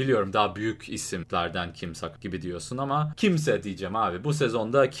yani biliyorum daha büyük isimlerden kim sakat gibi diyorsun ama kimse diyeceğim abi. Bu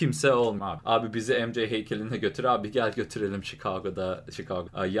sezonda kimse olmuyor abi. Abi bizi MJ heykeline götür abi gel götürelim Chicago.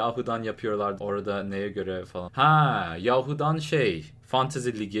 Yahoo'dan yapıyorlar orada neye göre falan. Yahoo'dan Fantasy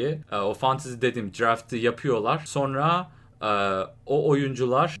Ligi. O Fantasy dediğim draft'ı yapıyorlar. Sonra o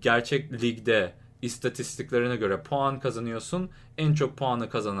oyuncular gerçek ligde istatistiklerine göre puan kazanıyorsun. En çok puanı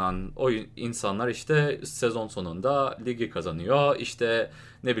kazanan insanlar işte sezon sonunda ligi kazanıyor. İşte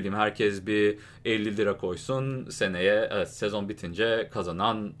ne bileyim herkes bir 50 lira koysun seneye sezon bitince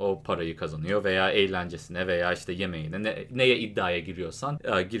kazanan o parayı kazanıyor veya eğlencesine veya işte yemeğine neye iddiaya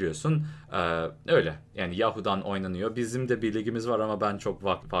giriyorsun. Öyle yani Yahoo'dan oynanıyor. Bizim de bir ligimiz var ama ben çok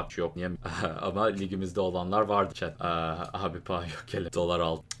vakti yok. Ama ligimizde olanlar vardı chat. Abi para yok hele dolar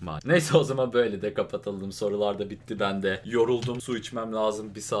aldım. Neyse o zaman böyle de kapatalım. Sorular da bitti ben de yoruldum. su içmem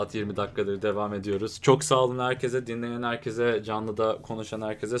lazım. 1 saat 20 dakikadır devam ediyoruz. Çok sağ olun herkese, dinleyen herkese, canlıda konuşan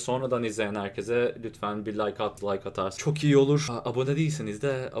herkese, sonradan izleyen herkese. Lütfen bir like atarsın. Çok iyi olur. Abone değilseniz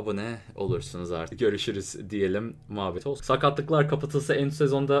de abone olursunuz artık. Görüşürüz diyelim. Muhabbet olsun. Sakatlıklar kapatılsa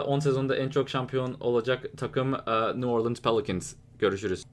 10 sezonda en çok şampiyon olacak takım New Orleans Pelicans. Görüşürüz.